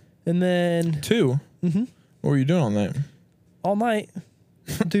 Mm-hmm. And then 2? Mm-hmm. What were you doing all night? All night.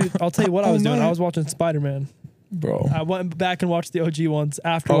 Dude, I'll tell you what I was doing. I was watching Spider-Man. Bro. I went back and watched the OG ones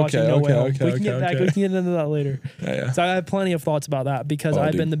after watching No Way Home. We can get into that later. Yeah. So I have plenty of thoughts about that because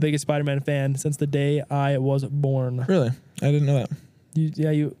I've been the biggest Spider-Man fan since the day I was born. Really? I didn't know that.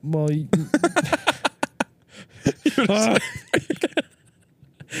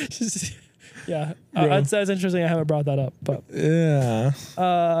 Yeah. That's interesting. I haven't brought that up, but yeah.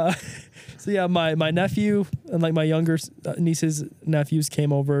 So yeah, my nephew and like my younger niece's nephews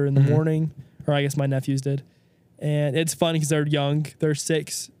came over in the morning, or I guess my nephews did. And it's funny because they're young. They're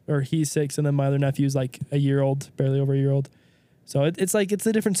 6, or he's 6, and then my other nephew's like a year old, barely over a year old. So it's like it's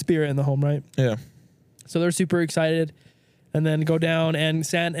a different spirit in the home, right? Yeah. So they're super excited, and then go down and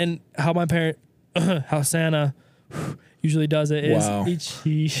how Santa usually does it is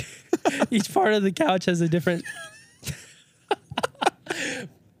each part of the couch has a different.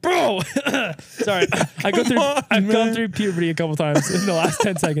 Bro, sorry, I've gone through puberty a couple times in the last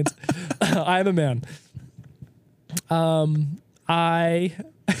 10 seconds. I am a man. So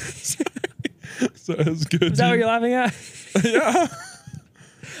it was good. Is that what you're laughing at? Yeah.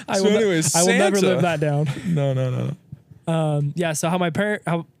 I will never live that down. No. Yeah. So how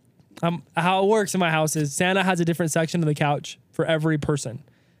it works in my house is Santa has a different section of the couch for every person.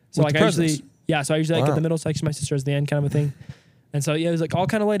 So With like the I usually, presents? yeah. So I usually like in the middle section, my sister has the end kind of a thing. And so yeah, it was like all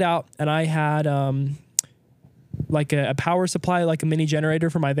kind of laid out, and I had like a power supply, like a mini generator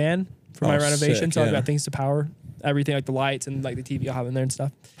for my van for my renovation. Sick, so I've got things to power everything, like the lights and like the TV I'll have in there and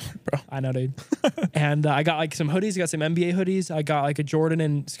stuff. Bro. I know, dude. And I got like some hoodies. I got some NBA hoodies. I got like a Jordan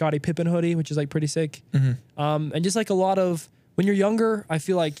and Scottie Pippen hoodie, which is like pretty sick. Mm-hmm. And just like a lot of, when you're younger, I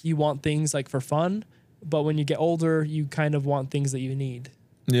feel like you want things like for fun, but when you get older, you kind of want things that you need.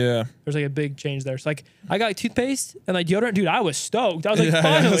 Yeah. There's like a big change there. So like I got like toothpaste and like deodorant. Dude, I was stoked. I was like,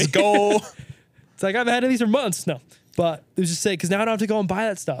 finally. Let's go. It's like I've had these for months. No. But it was just sick because now I don't have to go and buy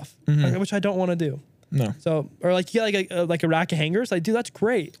that stuff, which I don't want to do. No. So, or like you get like a rack of hangers. Like, dude, that's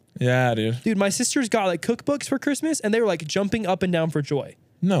great. Yeah, dude. Dude, my sisters got like cookbooks for Christmas and they were like jumping up and down for joy.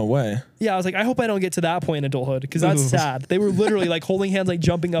 No way. Yeah, I was like, I hope I don't get to that point in adulthood because that's sad. They were literally like holding hands, like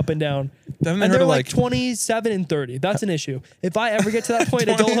jumping up and down. Haven't And heard they're of like 27 and 30. That's an issue. If I ever get to that point in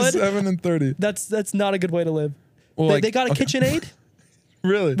adulthood, 27 and 30. that's not a good way to live. Well, They got a KitchenAid,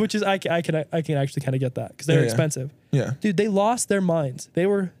 Really? which is I can actually kind of get that because they're expensive. Yeah. Dude, they lost their minds. They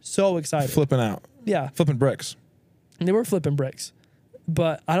were so excited. Flipping out. Yeah, Flipping bricks. they were flipping bricks.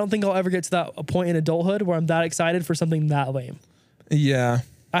 But I don't think I'll ever get to that a point in adulthood where I'm that excited for something that lame. Yeah.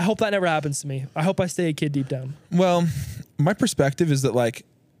 I hope that never happens to me. I hope I stay a kid deep down. Well, my perspective is that like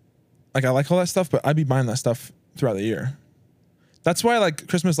I like all that stuff, but I'd be buying that stuff throughout the year. That's why like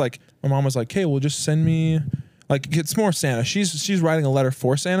Christmas, like my mom was like, "Hey, well, just send me like it's more Santa." She's writing a letter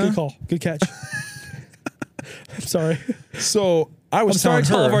for Santa. Good call. Good catch. I'm sorry. So I was I'm sorry telling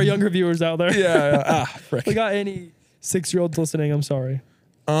to all of her- our younger viewers out there. Yeah. Frick. We got any 6-year-olds listening? I'm sorry.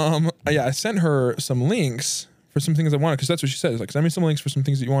 Yeah, I sent her some links for some things I wanted because that's what she says. Like, send me some links for some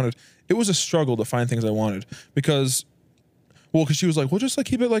things that you wanted. It was a struggle to find things I wanted because she was like, well, just like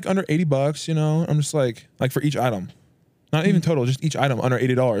keep it like under $80, you know? I'm just like for each item, not even total, just each item under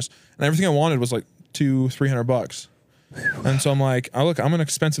 $80. And everything I wanted was like $200-$300. And so I'm like, oh, look, I'm an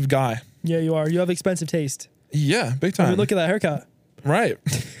expensive guy. Yeah, you are. You have expensive taste. Yeah, big time. I mean, look at that haircut. Right.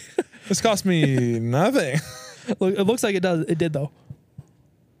 This cost me nothing. Look, it looks like it does. It did though.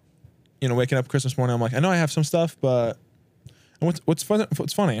 You know, waking up Christmas morning, I'm like, I know I have some stuff, but and what's funny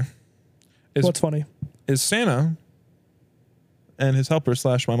is What's funny? is Santa and his helper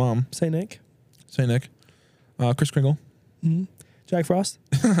 / my mom, Saint Nick. Saint Nick, Kris Kringle, Jack Frost.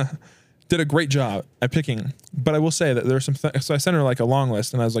 did a great job at picking. But I will say that there's some. So I sent her like a long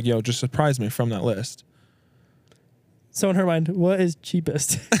list, and I was like, "Yo, just surprise me from that list." So in her mind, what is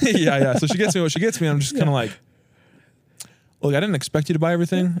cheapest? yeah. So she gets me what she gets me. I'm just kind of like, look, I didn't expect you to buy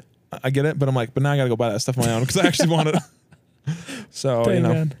everything. I get it, but I'm like, but now I got to go buy that stuff on my own because I actually want it. So Dang, you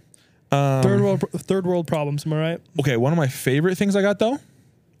know, man. Third world problems. Am I right? Okay, one of my favorite things I got though,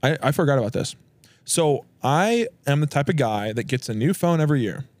 I forgot about this. So I am the type of guy that gets a new phone every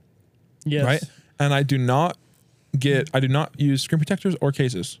year, Yes. right? And I do not use screen protectors or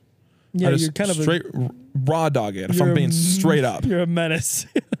cases. Yeah, I just you're kind of straight raw dog it. If I'm being straight up, You're a menace.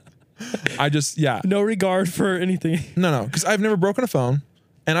 I just No regard for anything. no, because I've never broken a phone,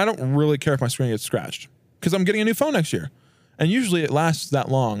 and I don't really care if my screen gets scratched because I'm getting a new phone next year, and usually it lasts that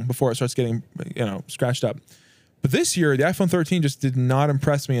long before it starts getting scratched up. But this year, the iPhone 13 just did not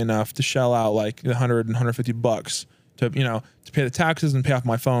impress me enough to shell out like $100 and $150 to pay the taxes and pay off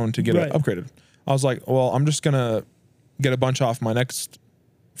my phone to get it upgraded. I was like, well, I'm just gonna get a bunch off my next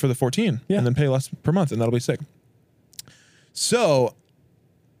for the 14 and then pay less per month, and that'll be sick. So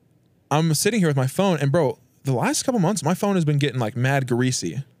I'm sitting here with my phone, and bro, the last couple months, my phone has been getting like mad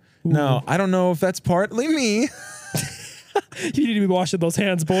greasy. Ooh. Now, I don't know if that's partly me. You need to be washing those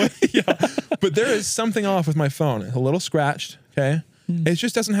hands, boy. Yeah. But there is something off with my phone. It's a little scratched, okay? It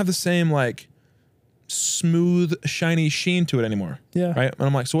just doesn't have the same like smooth, shiny sheen to it anymore. Yeah. Right? And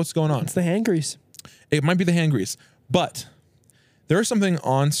I'm like, so what's going on? It's the hand grease. It might be the hand grease, but there is something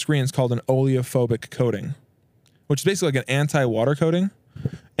on screens called an oleophobic coating, which is basically like an anti-water coating,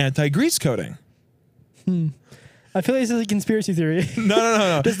 anti-grease coating. I feel like this is a conspiracy theory.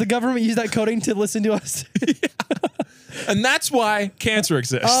 No. Does the government use that coating to listen to us? Yeah. And that's why cancer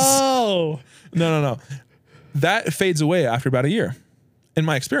exists. Oh. No. That fades away after about a year, in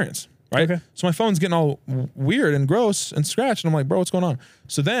my experience, right? Okay. So my phone's getting all weird and gross and scratched, and I'm like, bro, what's going on?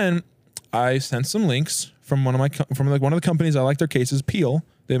 So then I sent some links from one of the companies. I like their cases, Peel.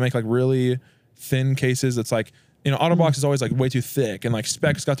 They make like really thin cases. It's like, Autobox is always like way too thick, and like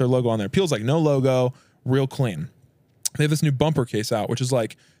Specs got their logo on there. Peel's like no logo, real clean. They have this new bumper case out, which is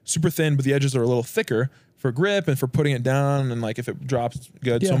like super thin, but the edges are a little thicker for grip and for putting it down, and like if it drops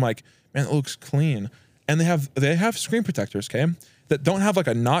good. Yeah. So I'm like, man, it looks clean. And they have screen protectors, okay, that don't have like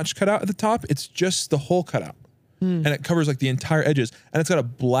a notch cut out at the top. It's just the hole cut out. And it covers like the entire edges, and it's got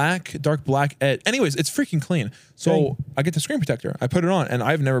a dark black edge. Anyways, it's freaking clean. So I get the screen protector. I put it on, and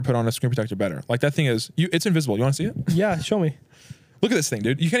I've never put on a screen protector better. Like that thing it's invisible. You want to see it? Yeah, show me. Look at this thing,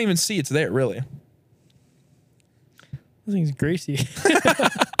 dude. You can't even see it's there, really. This thing's greasy.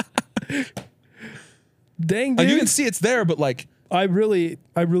 Dang, dude. Like you can see it's there, but like I really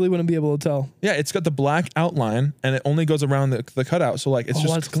wouldn't be able to tell. Yeah, it's got the black outline, and it only goes around the cutout. So like it's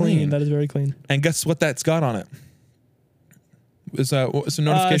just that's clean. That is very clean. And guess what that's got on it? Is some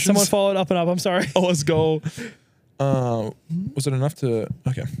notifications? Someone followed Up&Up. I'm sorry. Oh, let's go. Was it enough to?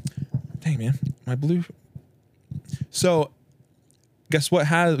 Okay. Dang, man, my blue. So, guess what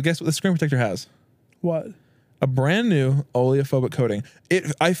the screen protector has? What? A brand new oleophobic coating.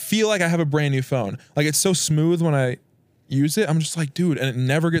 I feel like I have a brand new phone. Like it's so smooth when I use it. I'm just like, dude, and it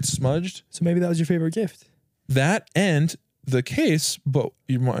never gets smudged. So maybe that was your favorite gift. That and the case, but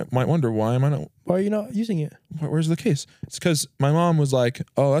you might wonder why am I not? Why are you not using it? Where's the case? It's because my mom was like,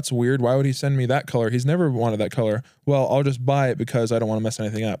 "Oh, that's weird. Why would he send me that color? He's never wanted that color." Well, I'll just buy it because I don't want to mess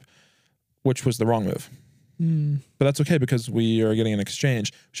anything up, which was the wrong move. But that's okay because we are getting an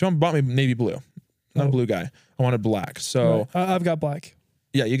exchange. She bought me navy blue. Not a blue guy. I wanted black. So I've got black.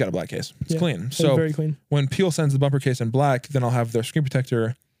 Yeah, you got a black case. It's clean. It's So very clean. When Peel sends the bumper case in black, then I'll have their screen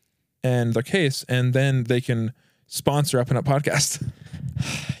protector and their case, and then they can sponsor Up&Up podcast.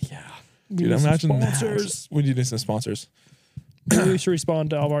 Yeah. Dude, imagine sponsors. We need some sponsors. We should respond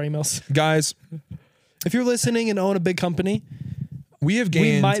to all of our emails. Guys, if you're listening and own a big company, we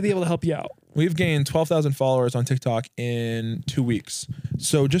might be able to help you out. We've gained 12,000 followers on TikTok in 2 weeks.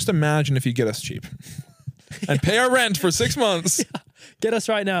 So just imagine if you get us cheap and pay our rent for 6 months. Yeah. Get us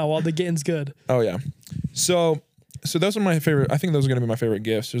right now while the getting's good. Oh yeah. So those are my favorite. I think those are going to be my favorite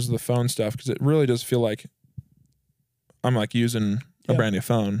gifts. There's the phone stuff because it really does feel like I'm like using a brand new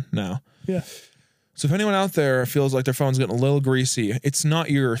phone now. Yeah. So if anyone out there feels like their phone's getting a little greasy, it's not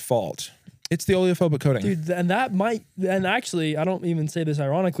your fault. It's the oleophobic coating. Dude, and actually, I don't even say this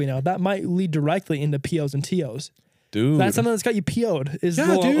ironically now, that might lead directly into POs and TOs. Dude. That's something that's got you PO'd, is a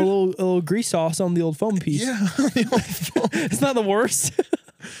little grease sauce on the old foam piece. Yeah. It's not the worst.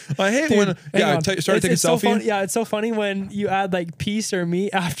 I hate when, started taking a selfie. So funny, it's so funny when you add like piece or meat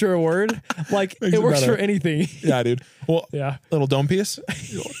after a word. Like, it works for anything. Yeah, dude. Well, yeah. Little dome piece.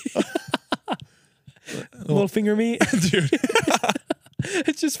 Little finger meat. Dude.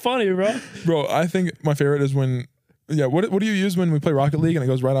 It's just funny, bro. Bro, I think my favorite is when, what do you use when we play Rocket League and it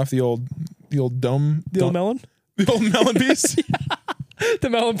goes right off the old dome? The old melon? The old melon piece? The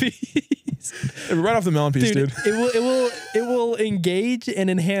melon piece. Right off the melon piece, dude. It will engage and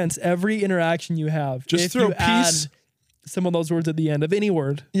enhance every interaction you have. Just if throw you piece. Add some of those words at the end of any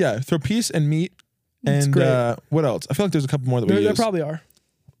word. Yeah, throw piece and meat. And what else? I feel like there's a couple more that we use. There probably are.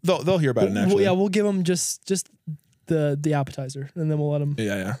 They'll hear about it naturally. We'll give them just the appetizer, and then we'll let them.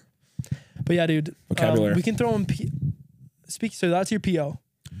 Yeah. But yeah, dude. Vocabulary. We can throw them. So that's your PO.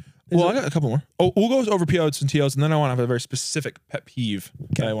 I got a couple more. Oh, we'll go over POs and TOs, and then I want to have a very specific pet peeve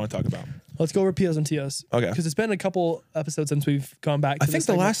that I want to talk about. Let's go over POs and TOs. Okay. Because it's been a couple episodes since we've gone back to I think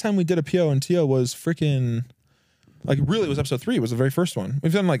the last time we did a PO and TO was freaking, like, really, it was episode 3. It was the very first one.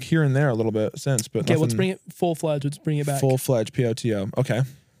 We've done, like, here and there a little bit since, but okay, let's bring it full-fledged. Let's bring it back. Full-fledged PO, TO. Okay.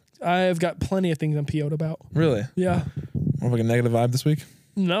 I've got plenty of things I'm PO'd about. Really? Yeah. More like a negative vibe this week?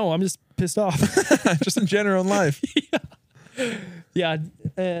 No, I'm just pissed off. Just in general in life. Yeah,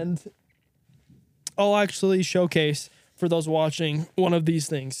 and I'll actually showcase for those watching one of these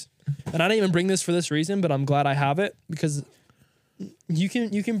things. And I didn't even bring this for this reason, but I'm glad I have it because you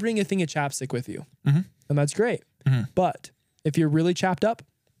can bring a thing of chapstick with you, and that's great. But if you're really chapped up,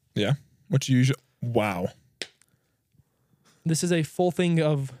 which you usually this is a full thing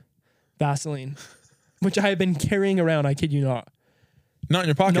of Vaseline, which I have been carrying around. I kid you not. Not in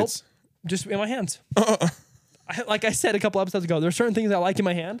your pockets. Nope, just in my hands. Like I said a couple episodes ago, there are certain things I like in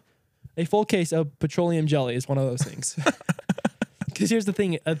my hand. A full case of petroleum jelly is one of those things. Because here's the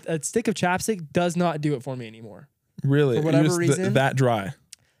thing, a stick of chapstick does not do it for me anymore. Really? For whatever reason. That dry.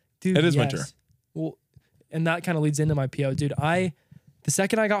 Dude, it is winter. Well, and that kind of leads into my PO. Dude, the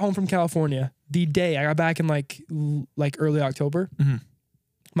second I got home from California, the day I got back in like early October,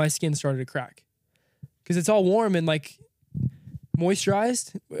 my skin started to crack. Because it's all warm and like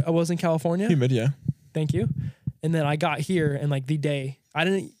moisturized. I was in California. Humid, yeah. Thank you. And then I got here and like the day, I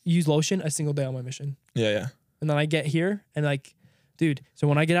didn't use lotion a single day on my mission. Yeah. And then I get here and like, dude, so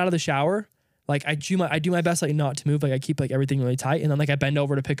when I get out of the shower, like I do my best like not to move. Like I keep like everything really tight. And then like I bend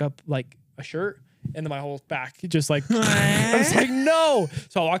over to pick up like a shirt and then my whole back just like, I was like, no.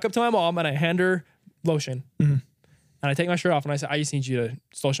 So I walk up to my mom and I hand her lotion. And I take my shirt off and I say, I just need you to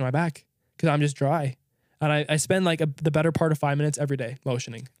lotion my back because I'm just dry. And I spend like the better part of 5 minutes every day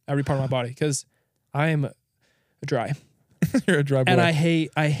lotioning every part of my body because I am dry. You're a dry boy. And I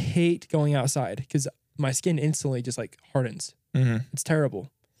hate going outside because my skin instantly just like hardens. It's terrible.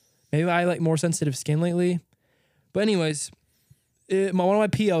 Maybe I like more sensitive skin lately. But anyways, one of my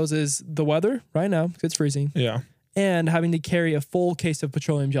POs is the weather right now because it's freezing. Yeah. And having to carry a full case of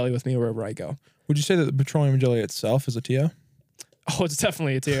petroleum jelly with me wherever I go. Would you say that the petroleum jelly itself is a TO? Oh, it's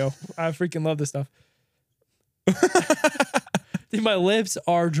definitely a TO. I freaking love this stuff. Dude, my lips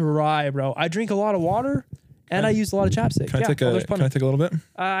are dry, bro. I drink a lot of water and I use a lot of chapstick. Can I take a little bit?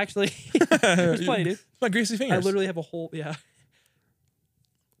 Actually, there's plenty, dude. My greasy fingers. I literally have a whole,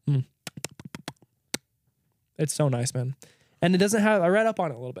 It's so nice, man. And it doesn't have, I read up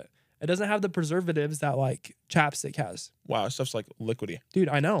on it a little bit. It doesn't have the preservatives that like chapstick has. Wow, stuff's like liquidy. Dude,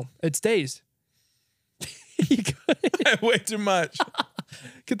 I know. It stays. Way too much.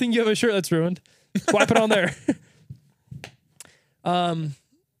 Good thing you have a shirt that's ruined. Wipe it on there.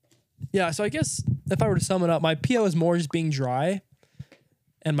 Yeah, so I guess if I were to sum it up, my PO is more just being dry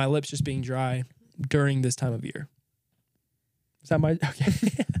and my lips just being dry during this time of year. Is that my... Okay.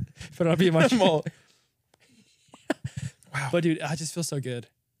 If I don't be my... Wow. But dude, I just feel so good.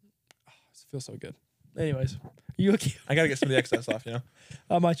 Oh, it feels so good. Anyways, you okay? I got to get some of the excess off,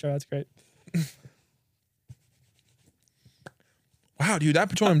 My try. That's great. Wow, dude, that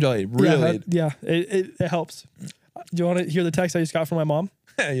petroleum jelly really... It helps. Do you want to hear the text I just got from my mom?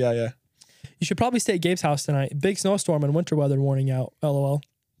 Yeah. You should probably stay at Gabe's house tonight. Big snowstorm and winter weather warning out. LOL.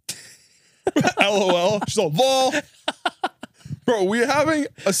 LOL. She's all, lol. Bro, we're having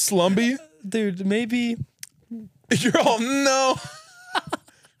a slumby. Dude, maybe... You're all, no.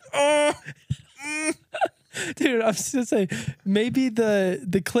 Dude, I was just saying, maybe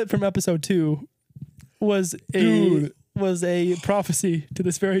the clip from episode 2 was a prophecy to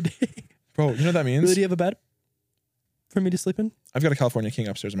this very day. Bro, you know what that means? Really, do you have a bed for me to sleep in? I've got a California King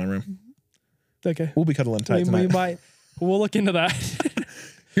upstairs in my room. Okay. We'll be cuddling tight tonight. We'll look into that.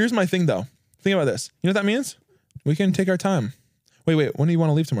 Here's my thing, though. Think about this. You know what that means? We can take our time. Wait. When do you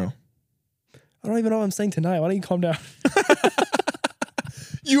want to leave tomorrow? I don't even know what I'm saying tonight. Why don't you calm down?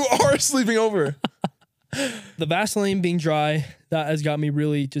 You are sleeping over. The Vaseline being dry, that has got me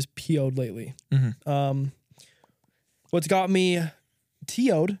really just PO'd lately. Mm-hmm. What's got me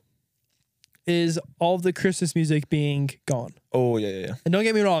TO'd is all of the Christmas music being gone. Oh, yeah. And don't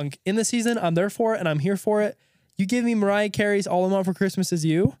get me wrong. In the season, I'm there for it and I'm here for it. You give me Mariah Carey's All I Want for Christmas Is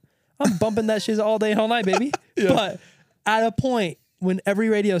You, I'm bumping that shit all day and all night, baby. Yeah. But at a point, when every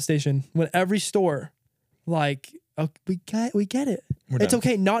radio station, when every store, like, we get it. It's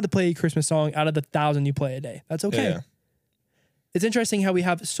okay not to play a Christmas song out of the 1,000 you play a day. That's okay. Yeah. It's interesting how we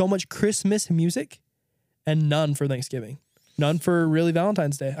have so much Christmas music and none for Thanksgiving. None for really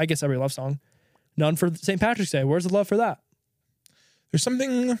Valentine's Day. I guess every love song. None for St. Patrick's Day. Where's the love for that? There's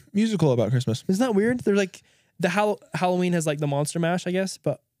something musical about Christmas. Isn't that weird? There's like the Halloween has like the Monster Mash, I guess,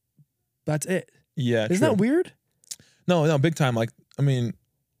 but that's it. Yeah, Isn't that weird? No, big time. Like, I mean,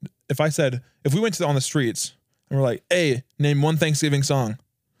 if we went on the streets and we're like, hey, name one Thanksgiving song.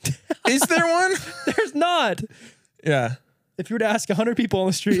 Is there one? There's not. Yeah. If you were to ask 100 people on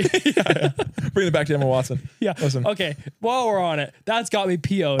the street. Yeah. Bring it back to Emma Watson. Yeah. Listen. Okay. While we're on it, that's got me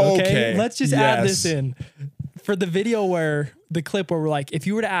PO'd. Okay. Let's just add this in. For the video the clip where we're like, if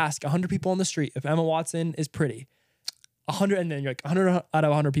you were to ask 100 people on the street if Emma Watson is pretty, 100, and then you're like 100 out of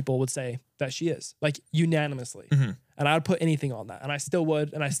 100 people would say that she is, like unanimously. Mm-hmm. And I would put anything on that. And I still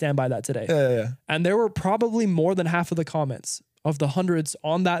would. And I stand by that today. Yeah. And there were probably more than half of the comments of the hundreds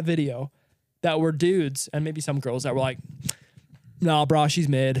on that video that were dudes and maybe some girls that were like, nah, bro, she's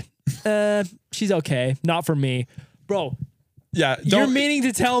mid. She's okay. Not for me. Bro. Yeah. You're meaning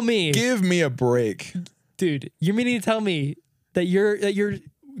to tell me. Give me a break. Dude, you're meaning to tell me that you're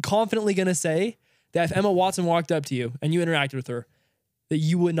confidently going to say that if Emma Watson walked up to you and you interacted with her, that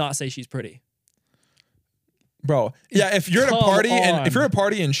you would not say she's pretty. Bro. Yeah, if you're at a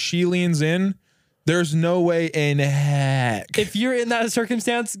party and she leans in, there's no way in heck. If you're in that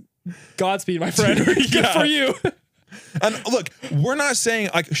circumstance, Godspeed, my friend. Good for you. And look, we're not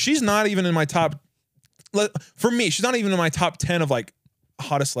saying like she's not even in my top. For me, she's not even in my top 10 of like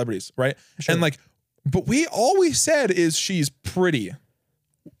hottest celebrities, right? Sure. And like, but all we said is she's pretty.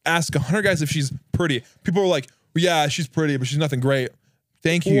 Ask 100 guys if she's pretty. People were like, yeah, she's pretty, but she's nothing great.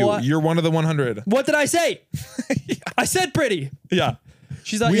 Thank you. What? You're one of the 100. What did I say? Yeah. I said pretty. Yeah.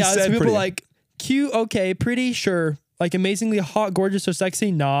 She's like, yeah. So people pretty. Like cute, okay, pretty, sure. Like amazingly hot, gorgeous, or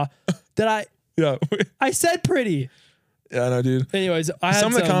sexy, nah. Did I? Yeah. I said pretty. Yeah, I know, dude. Anyways, I had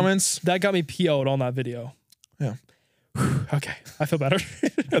some of the comments that got me PO'd on that video. Yeah. Okay, I feel better.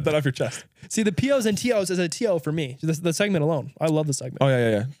 Get that off your chest. See, the POs and TOs is a TO for me. The segment alone. I love the segment. Oh,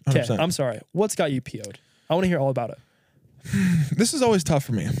 yeah. Okay, I'm sorry. What's got you PO'd? I want to hear all about it. This is always tough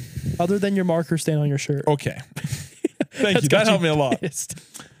for me. Other than your marker stain on your shirt. Okay. Thank you. That helped me a lot. Pissed.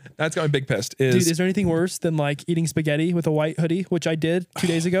 That's got me big pissed. Dude, is there anything worse than like eating spaghetti with a white hoodie, which I did 2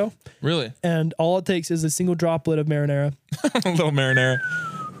 days ago? Really? And all it takes is a single droplet of marinara. A little marinara.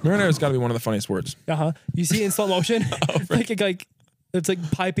 Marinara's got to be one of the funniest words. You see it in slow motion. like it's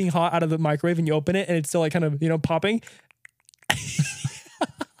like piping hot out of the microwave, and you open it, and it's still like kind of popping.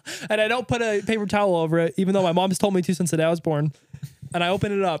 And I don't put a paper towel over it, even though my mom's told me to since the day I was born. And I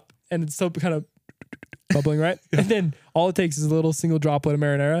open it up, and it's still kind of bubbling, right? Yeah. And then all it takes is a little single droplet of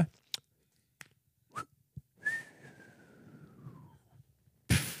marinara.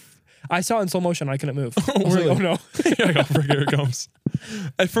 I saw it in slow motion. I couldn't move. I was Really? like, oh no. You're like, oh, frick, here it comes.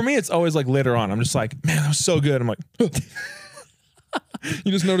 And for me, it's always like later on. I'm just like, man, that was so good. I'm like,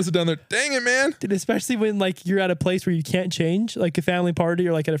 you just notice it down there. Dang it, man. Dude, especially when like you're at a place where you can't change, like a family party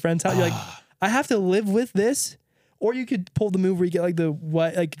or like at a friend's house. You're like, I have to live with this. Or you could pull the move where you get like the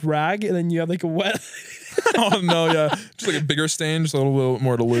wet like rag and then you have like a wet. Oh no, yeah, just like a bigger stain, just a little bit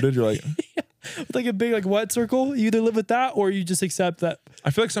more diluted. You're like, with like a big like wet circle. You either live with that or you just accept that.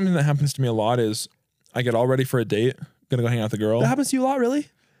 I feel like something that happens to me a lot is I get all ready for a date, gonna go hang out with the girl. That happens to you a lot, really?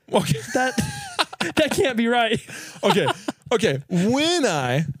 Okay. That can't be right. Okay.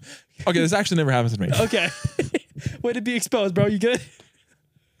 This actually never happens to me. Okay. Way to be exposed, bro. You good?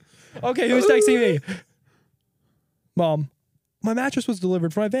 Okay, who's texting me? Mom, my mattress was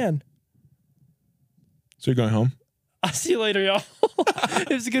delivered for my van. So you're going home? I'll see you later, y'all. It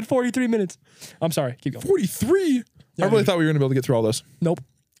was a good 43 minutes. I'm sorry. Keep going. 43? Yeah, I really thought we were going to be able to get through all this. Nope.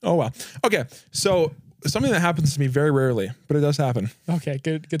 Oh, wow. Okay. So something that happens to me very rarely, but it does happen, Okay,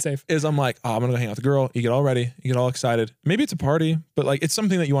 good save. is I'm like, oh, I'm going to go hang out with the girl. You get all ready. You get all excited. Maybe it's a party, but like it's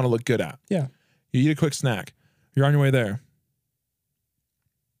something that you want to look good at. Yeah. You eat a quick snack. You're on your way there.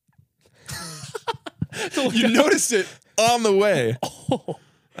 You notice it on the way. Oh.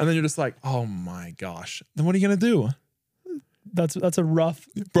 And then you're just like, oh my gosh. Then what are you going to do? That's a rough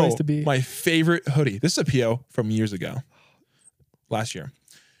Bro, place to be. my favorite hoodie. This is a PO from years ago. Last year.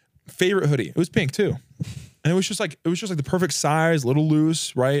 Favorite hoodie. It was pink too. And it was just like the perfect size, little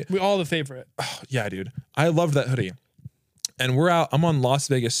loose, right? We all the favorite. Oh, yeah, dude. I loved that hoodie. And I'm on Las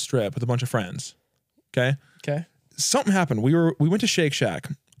Vegas Strip with a bunch of friends. Okay? Okay. Something happened. We went to Shake Shack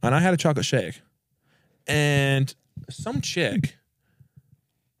and I had a chocolate shake. And some chick,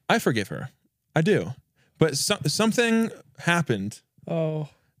 I forgive her. I do. But something happened. Oh.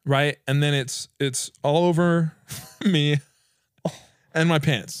 Right? And then it's all over me and my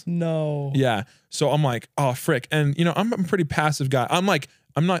pants. No. Yeah. So I'm like, oh, frick. And, you know, I'm a pretty passive guy. I'm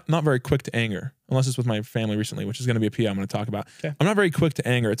not very quick to anger, unless it's with my family recently, which is going to be a PO I'm going to talk about. Okay. I'm not very quick to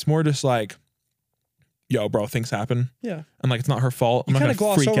anger. It's more just like, yo, bro, things happen. Yeah. And like, it's not her fault. I'm not going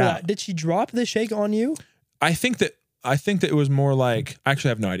to freak out. That. Did she drop the shake on you? I think that it was more like, I actually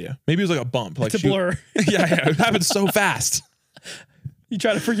have no idea. Maybe it was like a bump. Like it's a blur. Yeah. It happened so fast. You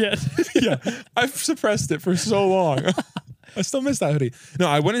try to forget. Yeah. I've suppressed it for so long. I still miss that hoodie. No,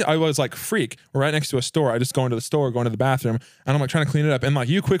 I was like, freak. We're right next to a store. I just go into the store, go into the bathroom, and I'm like trying to clean it up. And like,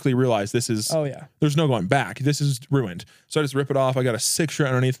 you quickly realize this is, oh yeah, there's no going back. This is ruined. So I just rip it off. I got a sick shirt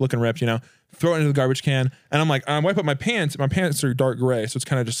underneath looking ripped, you know, throw it into the garbage can. And I'm like, I wipe up my pants. My pants are dark gray. So it's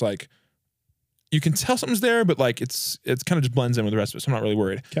kind of just like, you can tell something's there, but like it's kind of just blends in with the rest of it. So I'm not really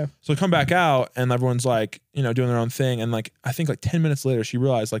worried. Okay. So I come back out and everyone's like, you know, doing their own thing. And like, I think like 10 minutes later, she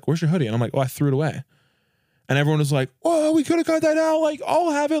realized like, where's your hoodie? And I'm like, oh, I threw it away. And everyone was like, oh, we could have got that out. Like,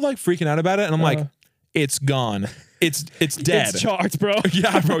 I'll have it, like freaking out about it. And I'm like, it's gone. It's dead. It's chalked, bro.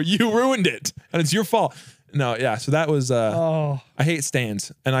 Yeah, bro, you ruined it. And it's your fault. No, yeah. So that was, I hate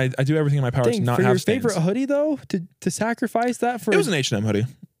stains. And I do everything in my power to not have stains. For your favorite hoodie though, to sacrifice that for. It was an H&M hoodie.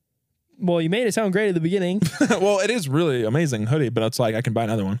 Well, you made it sound great at the beginning. Well, it is really amazing hoodie, but it's like, I can buy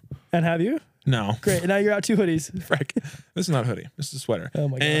another one. And have you? No. Great. And now you're out 2 hoodies. Frick. This is not a hoodie. This is a sweater. Oh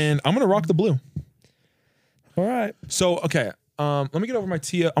my gosh. And I'm going to rock the blue. All right. So, okay. Let me get over my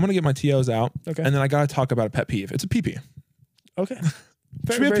TO. I'm going to get my TOs out. Okay. And then I got to talk about a pet peeve. It's a pee-pee. Okay.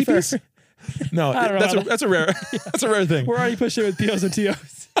 Should we have TPs? No, that's a rare that's a rare thing. We're already pushing with POs and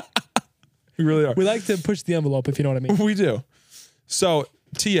TOs. We really are. We like to push the envelope, if you know what I mean. We do. So,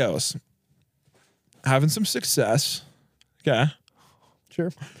 TOs. Having some success. Okay.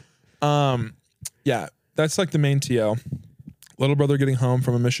 Sure. Yeah, that's like the main TO. Little brother getting home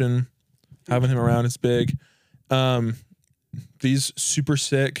from a mission, having him around is big. These super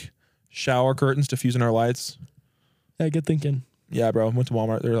sick shower curtains diffusing our lights. Yeah, good thinking. Yeah, bro. Went to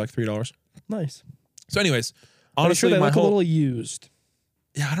Walmart. They were like $3. Nice. So, anyways, Honestly, honestly, they look a little used.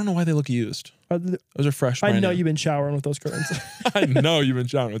 Yeah, I don't know why they look used. Those are fresh. I know you've been showering with those curtains. I know you've been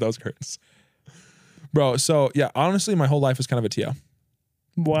showering with those curtains. Bro, so yeah, honestly, my whole life is kind of a TO.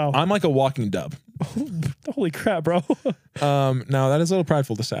 Wow. I'm like a walking dub. Holy crap, bro. Now that is a little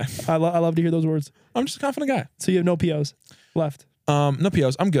prideful to say. I love to hear those words. I'm just a confident guy. So you have no POs left? No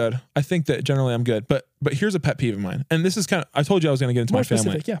POs. I'm good. I think that generally I'm good. But here's a pet peeve of mine. And this is kind of, I told you I was going to get into More my family.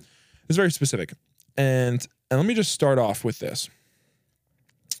 specific, yeah. It's very specific. And let me just start off with this.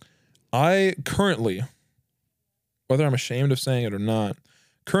 I currently, whether I'm ashamed of saying it or not,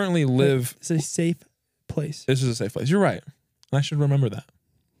 currently live. It's a safe place. This is a safe place. You're right. And I should remember that.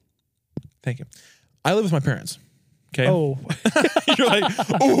 Thank you. I live with my parents. Okay. Oh. You're like,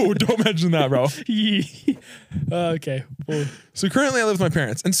 oh, don't mention that, bro. Okay. Well, So currently I live with my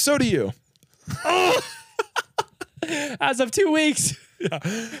parents, and so do you. as of 2 weeks. Yeah.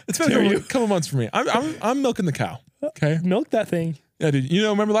 It's been a couple months for me. I'm milking the cow. Okay. Milk that thing. Yeah, dude. You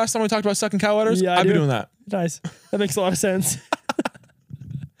know, remember last time we talked about sucking cow udders? Yeah, I've been doing that. Nice. That makes a lot of sense.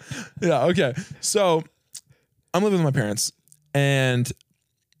 Yeah, okay. So I'm living with my parents, and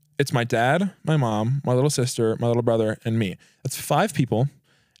it's my dad, my mom, my little sister, my little brother, and me. That's 5 people.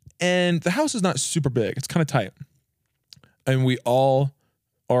 And the house is not super big. It's kind of tight. And we all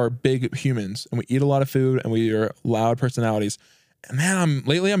are big humans, and we eat a lot of food, and we are loud personalities. And man,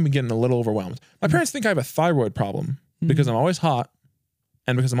 lately I'm getting a little overwhelmed. My parents think I have a thyroid problem because I'm always hot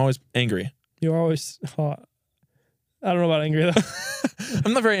and because I'm always angry. You're always hot. I don't know about angry though.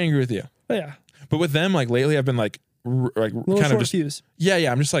 I'm not very angry with you. Oh, yeah. But with them, like lately I've been like kind of just fuse.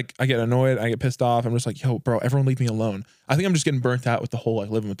 Yeah. I'm just like, I get annoyed, I get pissed off. I'm just like, yo, bro, everyone leave me alone. I think I'm just getting burnt out with the whole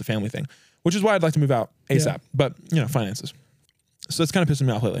like living with the family thing, which is why I'd like to move out ASAP. Yeah. But you know, finances. So it's kind of pissing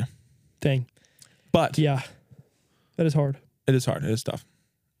me off lately. Dang. But Yeah. That is hard. it is hard. It is tough.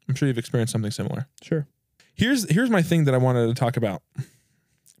 I'm sure you've experienced something similar. Sure. Here's my thing that I wanted to talk about.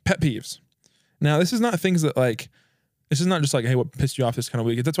 Pet peeves. Now, this is not things that like, this is not just like, hey, what pissed you off this kind of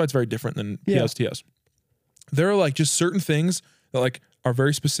week. That's why it's very different than POs, TOs. There are like just certain things that like are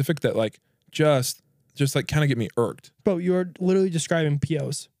very specific that like just like kind of get me irked. Bro, you're literally describing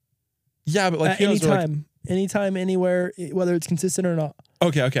POs. Yeah, but like at POs anytime, anywhere, whether it's consistent or not.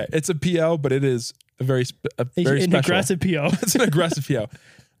 Okay. It's a PO, but it is a very An special. aggressive PO. It's an aggressive PO.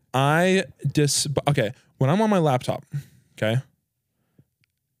 Okay, when I'm on my laptop, okay,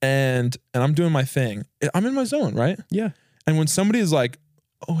 and I'm doing my thing, I'm in my zone, right? Yeah. And when somebody is like,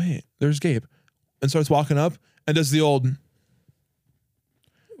 oh, hey, there's Gabe, and starts walking up and does the old,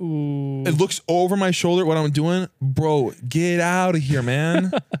 ooh. it looks over my shoulder at what I'm doing, bro, get out of here,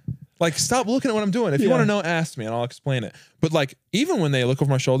 man. Like, stop looking at what I'm doing. If you want to know, ask me and I'll explain it. But like, even when they look over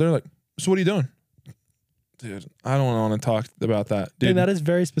my shoulder, like, so what are you doing? Dude, I don't want to talk about that. Dude, Hey, that is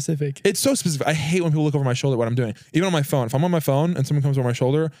very specific. it's so specific. I hate when people look over my shoulder at what I'm doing. Even on my phone. If I'm on my phone and someone comes over my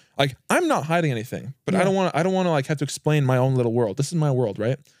shoulder, like I'm not hiding anything. But I don't want to like have to explain my own little world. This is my world,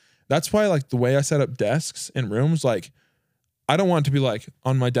 right? That's why like the way I set up desks in rooms, like I don't want it to be like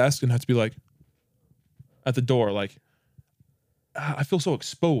on my desk and have to be like at the door. Like I feel so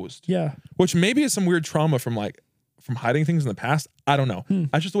exposed. Yeah. Which maybe is some weird trauma from hiding things in the past. I don't know.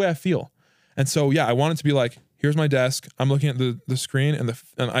 That's just the way I feel. And so, yeah, I want it to be like, here's my desk. I'm looking at the screen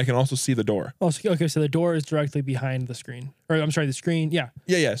and I can also see the door. Oh, okay. So the door is directly behind the screen, or I'm sorry, the screen. Yeah.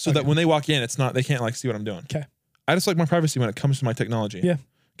 Yeah. So that when they walk in, they can't like see what I'm doing. Okay. I just like my privacy when it comes to my technology. Yeah.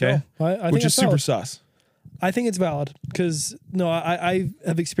 Okay. No, I think which is that's valid. super sus. I think it's valid because I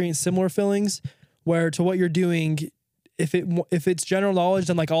have experienced similar feelings where to what you're doing, if it's general knowledge,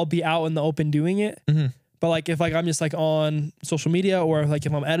 then like I'll be out in the open doing it. Mm-hmm. But like if like I'm just like on social media or like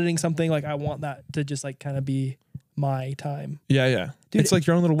if I'm editing something, like I want that to just like kind of be my time. Yeah. Dude, it's like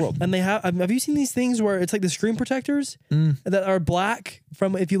your own little world. And they have you seen these things where it's like the screen protectors that are black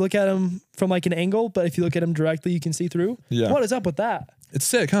from if you look at them from like an angle, but if you look at them directly, you can see through. Yeah. What is up with that? It's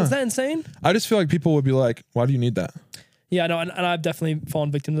sick, huh? Is that insane? I just feel like people would be like, why do you need that? Yeah, no, and I've definitely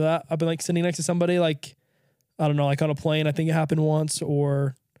fallen victim to that. I've been like sitting next to somebody like, I don't know, like on a plane. I think it happened once,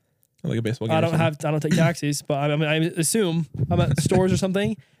 or Like a baseball game. I don't take taxis, but I mean, I assume I'm at stores or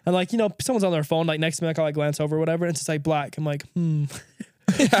something, and like someone's on their phone like next to me, like I like glance over or whatever, and it's just like black. I'm like,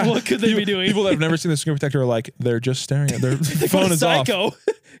 Yeah. What could they be doing? People that have never seen the screen protector are like, they're just staring at their phone is off. Psycho.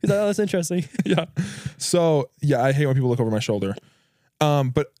 He's like, oh, that's interesting. Yeah. So yeah, I hate when people look over my shoulder.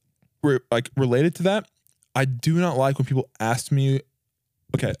 But related to that, I do not like when people ask me.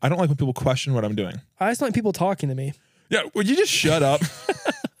 Okay, I don't like when people question what I'm doing. I just like people talking to me. Yeah, would you just shut up?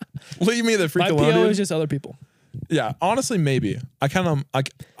 Leave me the freak My alone. PO Dude. is just other people. Yeah, honestly, maybe.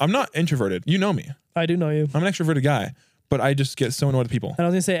 I'm not introverted. You know me. I do know you. I'm an extroverted guy, but I just get so annoyed with people. And I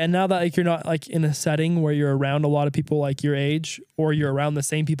was gonna say, and now that like you're not like in a setting where you're around a lot of people like your age, or you're around the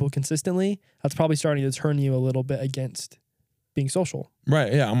same people consistently, that's probably starting to turn you a little bit against being social.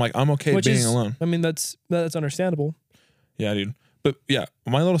 Right? Yeah, I'm okay being alone. I mean, that's understandable. Yeah, dude. But yeah,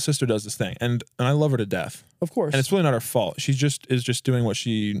 my little sister does this thing, and I love her to death. Of course. And it's really not her fault. She is just doing what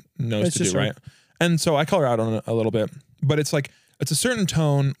she knows to do, right? And so I call her out on it a little bit. But it's like, it's a certain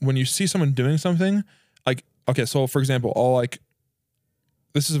tone when you see someone doing something. Like, okay, so for example,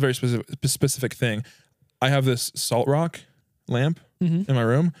 this is a very specific thing. I have this salt rock lamp in my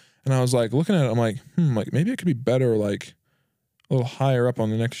room, and I was like looking at it, I'm like, like maybe it could be better, like a little higher up on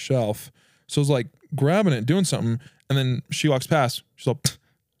the next shelf. So I was like grabbing it, doing something, and then she walks past. She's like,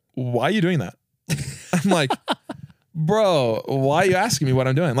 why are you doing that? I'm like, bro, why are you asking me what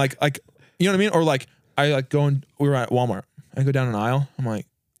I'm doing? Like, you know what I mean? Or like, I like go and we were at Walmart. I go down an aisle. I'm like,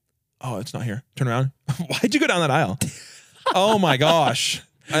 oh, it's not here. Turn around. Why'd you go down that aisle? Oh my gosh.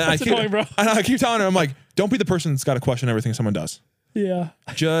 That's annoying, bro. I keep telling her, I'm like, don't be the person that's got to question everything someone does. Yeah.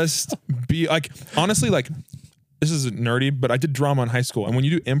 Just be like, honestly, like, this is nerdy, but I did drama in high school. And when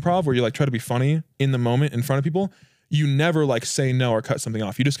you do improv where you like try to be funny in the moment in front of people, you never like say no or cut something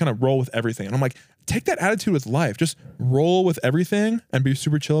off. You just kind of roll with everything. And I'm like, take that attitude with life. Just roll with everything and be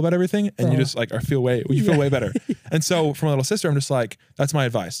super chill about everything. And you just like feel way better. And so for my little sister, I'm just like, that's my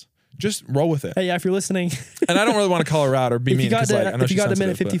advice. Just roll with it. Hey, yeah, if you're listening. And I don't really want to call her out or be mean. If you got to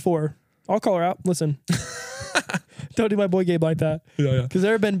minute 54, I'll call her out. Listen. Don't do my boy Gabe like that. Yeah. Because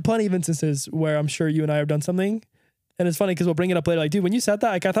there have been plenty of instances where I'm sure you and I have done something. And it's funny because we'll bring it up later. Like, dude, when you said that,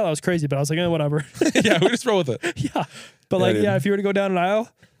 like, I thought that was crazy, but I was like, whatever. Yeah, we just roll with it. Yeah. But like, if you were to go down an aisle,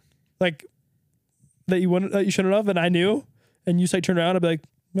 like that you shouldn't have, and I knew, and you say turn around, I'd be like,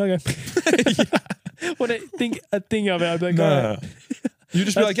 okay. Yeah. When I think a thing of it, I'd be like, all right. You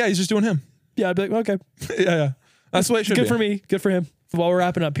just be like, yeah, he's just doing him. Yeah, I'd be like, okay. Yeah. That's the way it should be. Good for me. Good for him. While we're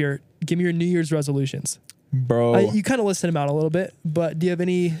wrapping up here, give me your New Year's resolutions. Bro. You kind of listed them out a little bit, but do you have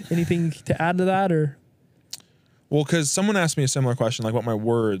anything to add to that or? Well, because someone asked me a similar question, like what my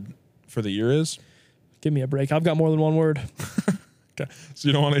word for the year is. Give me a break. I've got more than one word. Okay. So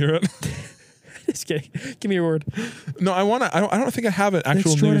you don't want to hear it? Just kidding. Give me your word. No, I don't think I have an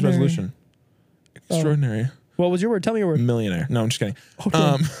actual New Year's resolution. Extraordinary. What was your word? Tell me your word. Millionaire. No, I'm just kidding.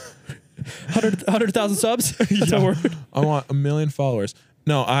 Okay. 100,000 subs? That's my word. I want 1 million followers.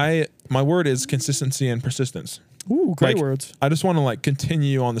 No, my word is consistency and persistence. Ooh, great like, words. I just want to like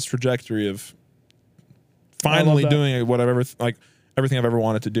continue on this trajectory of finally doing whatever, like everything I've ever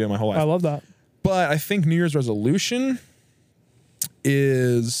wanted to do in my whole life. I love that. But I think New Year's resolution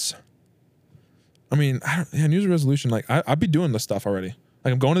is, New Year's resolution, like I'd be doing this stuff already.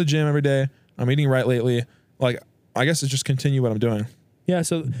 Like I'm going to the gym every day. I'm eating right lately. Like, I guess it's just continue what I'm doing. Yeah.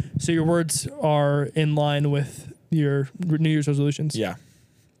 So your words are in line with your New Year's resolutions. Yeah.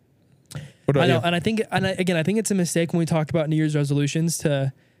 I know. And I think it's a mistake when we talk about New Year's resolutions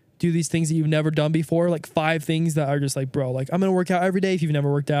to do these things that you've never done before. Like 5 things that are just like, bro, like I'm going to work out every day if you've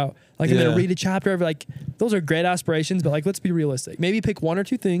never worked out. Like I'm going to read a chapter every, like those are great aspirations, but like, let's be realistic. Maybe pick 1 or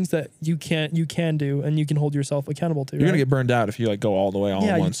 2 things that you can do and you can hold yourself accountable to. You're going to get burned out if you like go all the way all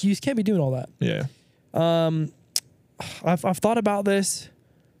at once. You just can't be doing all that. Yeah. I've thought about this,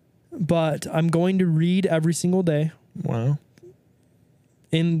 but I'm going to read every single day. Wow.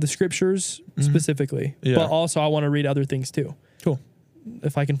 In the scriptures specifically. Yeah. But also I want to read other things too. Cool.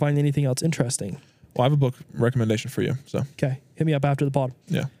 If I can find anything else interesting. Well, I have a book recommendation for you. So okay. Hit me up after the pod.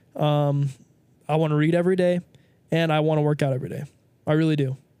 Yeah. I want to read every day and I want to work out every day. I really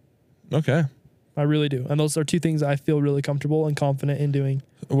do. Okay. I really do. And those are 2 things I feel really comfortable and confident in doing.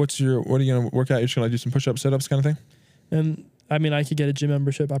 What are you going to work out? You're just going to do some push-ups, sit-ups kind of thing? And I mean, I could get a gym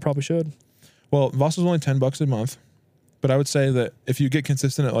membership. I probably should. Well, Voss is only $10 a month. But I would say that if you get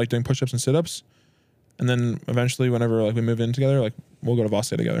consistent at like doing push-ups and sit-ups, and then eventually whenever like we move in together, like we'll go to Voss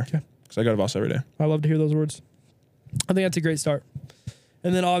together. Okay. Because I go to Voss every day. I love to hear those words. I think that's a great start.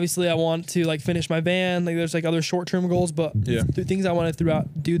 And then obviously I want to like finish my van. Like there's like other short-term goals, but the things I want to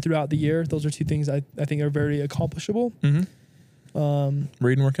do throughout the year, those are 2 things I think are very accomplishable. Mm-hmm.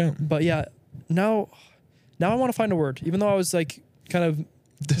 Read and work out. But yeah, now I want to find a word. Even though I was like kind of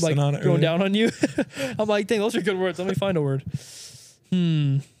like going down on you. I'm like, dang, those are good words. Let me find a word.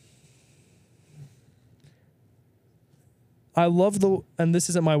 I love and this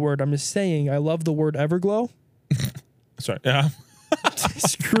isn't my word, I'm just saying, I love the word everglow. Sorry. Yeah.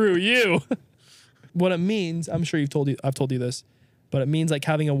 Screw you. What it means, I'm sure I've told you this, but it means like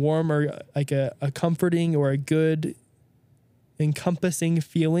having a warm or like a comforting or a good encompassing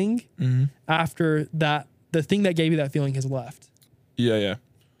feeling after that, the thing that gave you that feeling has left. Yeah.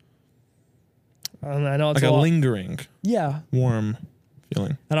 And I know it's like a lingering, warm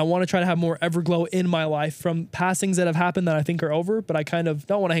feeling. And I want to try to have more everglow in my life from passings that have happened that I think are over, but I kind of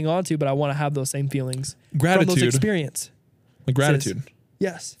don't want to hang on to, but I want to have those same feelings. Gratitude. From those experience. Like gratitude.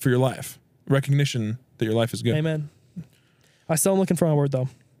 Yes. For your life. Recognition that your life is good. Amen. I still am looking for my word though.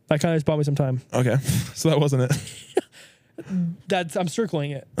 That kind of just bought me some time. Okay. So that wasn't it. I'm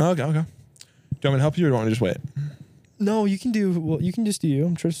circling it. Okay. Do you want me to help you or do you want me to just wait? No, you can just do you.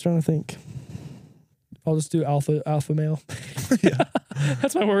 I'm just trying to think. I'll just do alpha male. Yeah.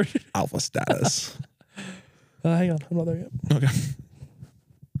 That's my word. Alpha status. Hang on. I'm not there yet. Okay.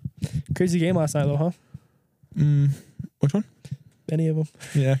 Crazy game last night though, huh? Which one? Any of them.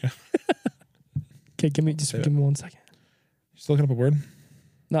 Yeah, okay. Okay, give me 1 second. Just looking up a word?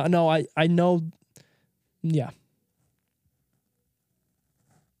 No, I know. Yeah.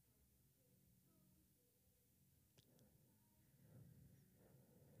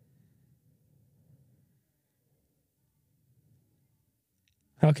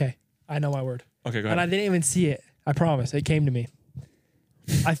 Okay. I know my word. Okay, go ahead. And I didn't even see it. I promise. It came to me.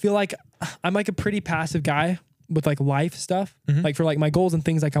 I feel like I'm like a pretty passive guy with like life stuff. Mhm. Like for like my goals and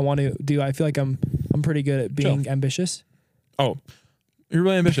things like I want to do, I feel like I'm pretty good at being ambitious. Oh, you're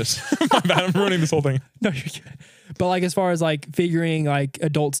really ambitious. My bad. I'm ruining this whole thing. No, you're good. But like as far as like figuring like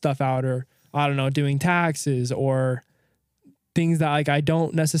adult stuff out, or I don't know, doing taxes or things that like I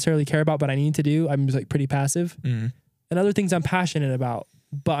don't necessarily care about but I need to do, I'm just like pretty passive. Mm-hmm. And other things I'm passionate about.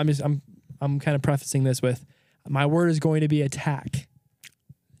 But I'm kind of prefacing this with my word is going to be attack.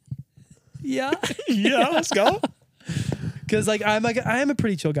 Yeah. Yeah, let's go. Because like I am a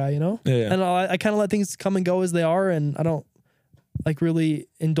pretty chill guy, you know? Yeah. And I kind of let things come and go as they are, and I don't like really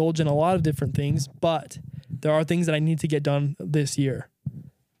indulge in a lot of different things, but there are things that I need to get done this year.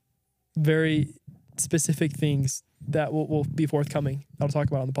 Very specific things that will be forthcoming. I'll talk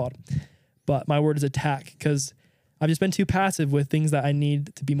about on the pod. But my word is attack, because I've just been too passive with things that I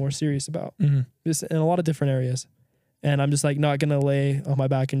need to be more serious about. Mm-hmm. Just in a lot of different areas. And I'm just like not gonna lay on my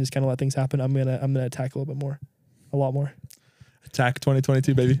back and just kind of let things happen. I'm gonna attack a little bit more. A lot more. Attack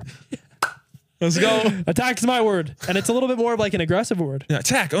 2022, baby. Let's go. Attack is my word. And it's a little bit more of like an aggressive word. Yeah,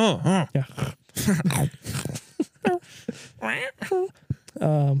 attack. Yeah.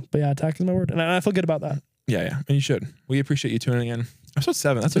 But yeah, attack is my word. And I feel good about that. Yeah. And you should. We appreciate you tuning in. Episode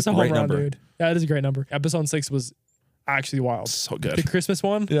 7. That's a great number. Dude. Yeah, it is a great number. Episode 6 was actually wild. So good. The Christmas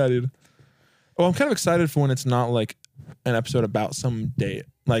one. Yeah, dude. Well, I'm kind of excited for when it's not like an episode about some date.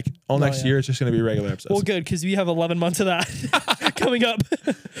 Like all next year, it's just going to be regular episodes. Well, good, because we have 11 months of that coming up.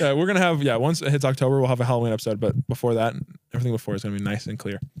 Yeah, we're going to have, once it hits October, we'll have a Halloween episode. But before that, everything before is going to be nice and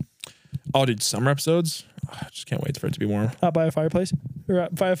clear. Oh, dude, summer episodes. I just can't wait for it to be warm. Out by a fireplace. Or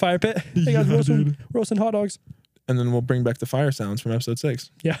by a fire pit. Hey guys, roasting hot dogs. And then we'll bring back the fire sounds from episode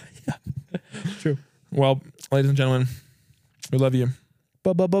 6. Yeah. True. Well, ladies and gentlemen, we love you.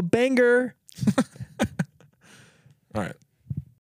 Banger. All right.